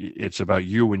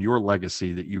you and your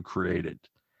legacy that you created.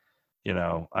 You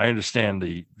know, I understand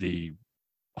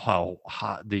how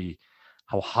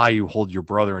high you hold your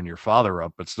brother and your father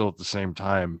up, but still at the same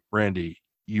time, Randy,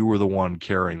 you were the one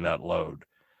carrying that load.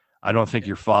 I don't think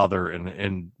your father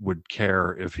and would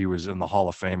care if he was in the Hall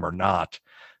of Fame or not,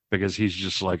 because he's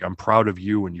just like, I'm proud of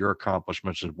you and your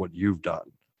accomplishments and what you've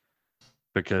done.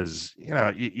 Because, you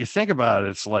know, you think about it,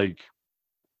 it's like,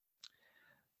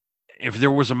 if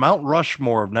there was a Mount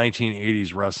Rushmore of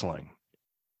 1980s wrestling,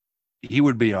 he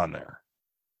would be on there.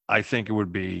 I think it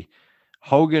would be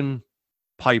Hogan,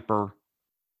 Piper,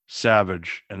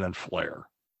 Savage, and then Flair.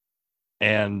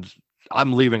 And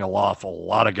I'm leaving a lot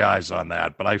of guys on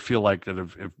that, but I feel like that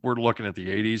if we're looking at the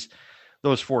 80s,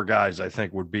 those 4 guys, I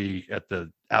think, would be at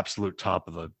the absolute top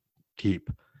of the heap.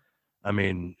 I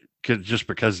mean, just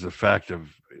because of the fact of,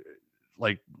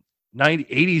 like,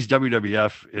 80s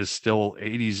WWF is still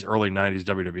 80s, early 90s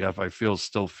WWF. I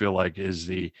still feel like is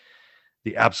the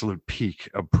absolute peak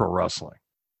of pro wrestling.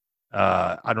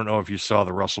 I don't know if you saw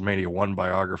the WrestleMania 1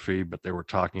 biography, but they were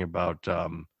talking about,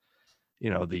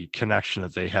 the connection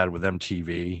that they had with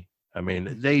MTV. I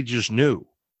mean, they just knew.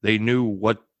 They knew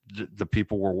what the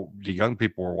young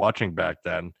people were watching back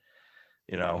then.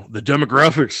 You know, the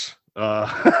demographics.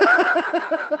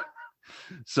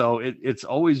 So it's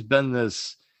always been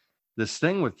this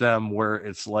thing with them where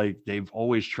it's like they've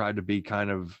always tried to be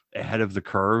kind of ahead of the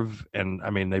curve. And I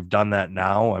mean, they've done that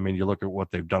now. I mean, you look at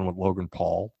what they've done with Logan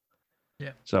Paul.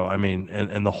 Yeah. So, I mean,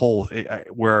 and the whole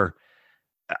where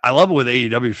I love it with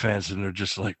AEW fans, and they're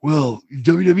just like, well,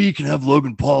 WWE can have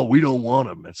Logan Paul. We don't want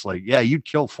him. It's like, yeah, you'd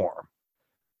kill for him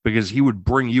because he would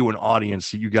bring you an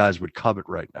audience that you guys would covet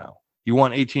right now. You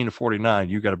want 18 to 49,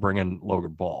 you got to bring in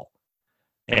Logan Paul.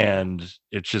 And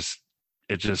it's just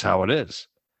how it is.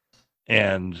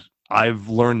 And I've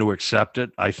learned to accept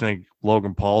it. I think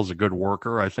Logan Paul is a good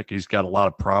worker. I think he's got a lot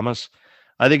of promise.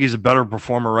 I think he's a better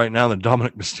performer right now than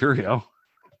Dominic Mysterio.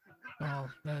 Oh,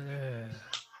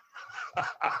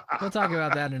 we'll talk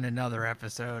about that in another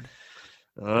episode.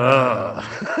 We gotta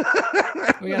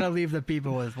leave the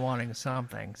people with wanting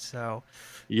something. So,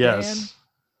 yes,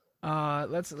 Dan,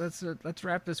 let's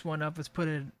wrap this one up. Let's put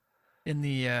it in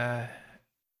the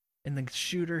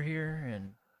shooter here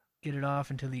and get it off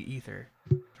into the ether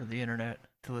for the internet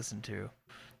to listen to.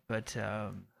 But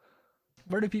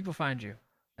where do people find you?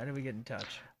 How do we get in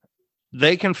touch?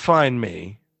 They can find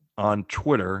me on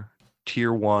Twitter,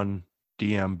 Tier 1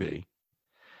 DMB.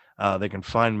 They can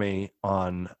find me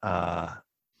on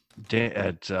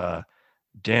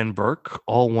Dan Burke,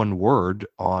 all one word,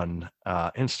 on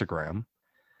Instagram.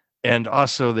 And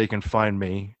also they can find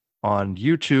me on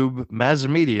YouTube, Mazza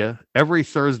Media, every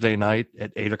Thursday night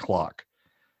at 8 o'clock.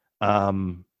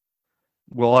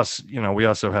 We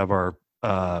also have our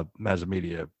Mazza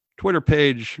Media Twitter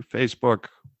page, Facebook,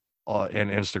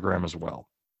 and Instagram as well.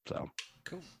 So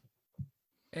cool.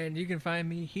 And you can find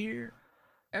me here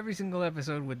every single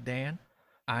episode with Dan.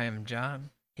 I am John.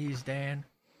 He's Dan.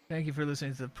 Thank you for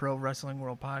listening to the Pro Wrestling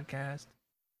World Podcast.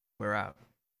 We're out.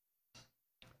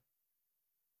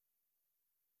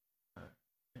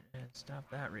 And stop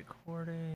that recording.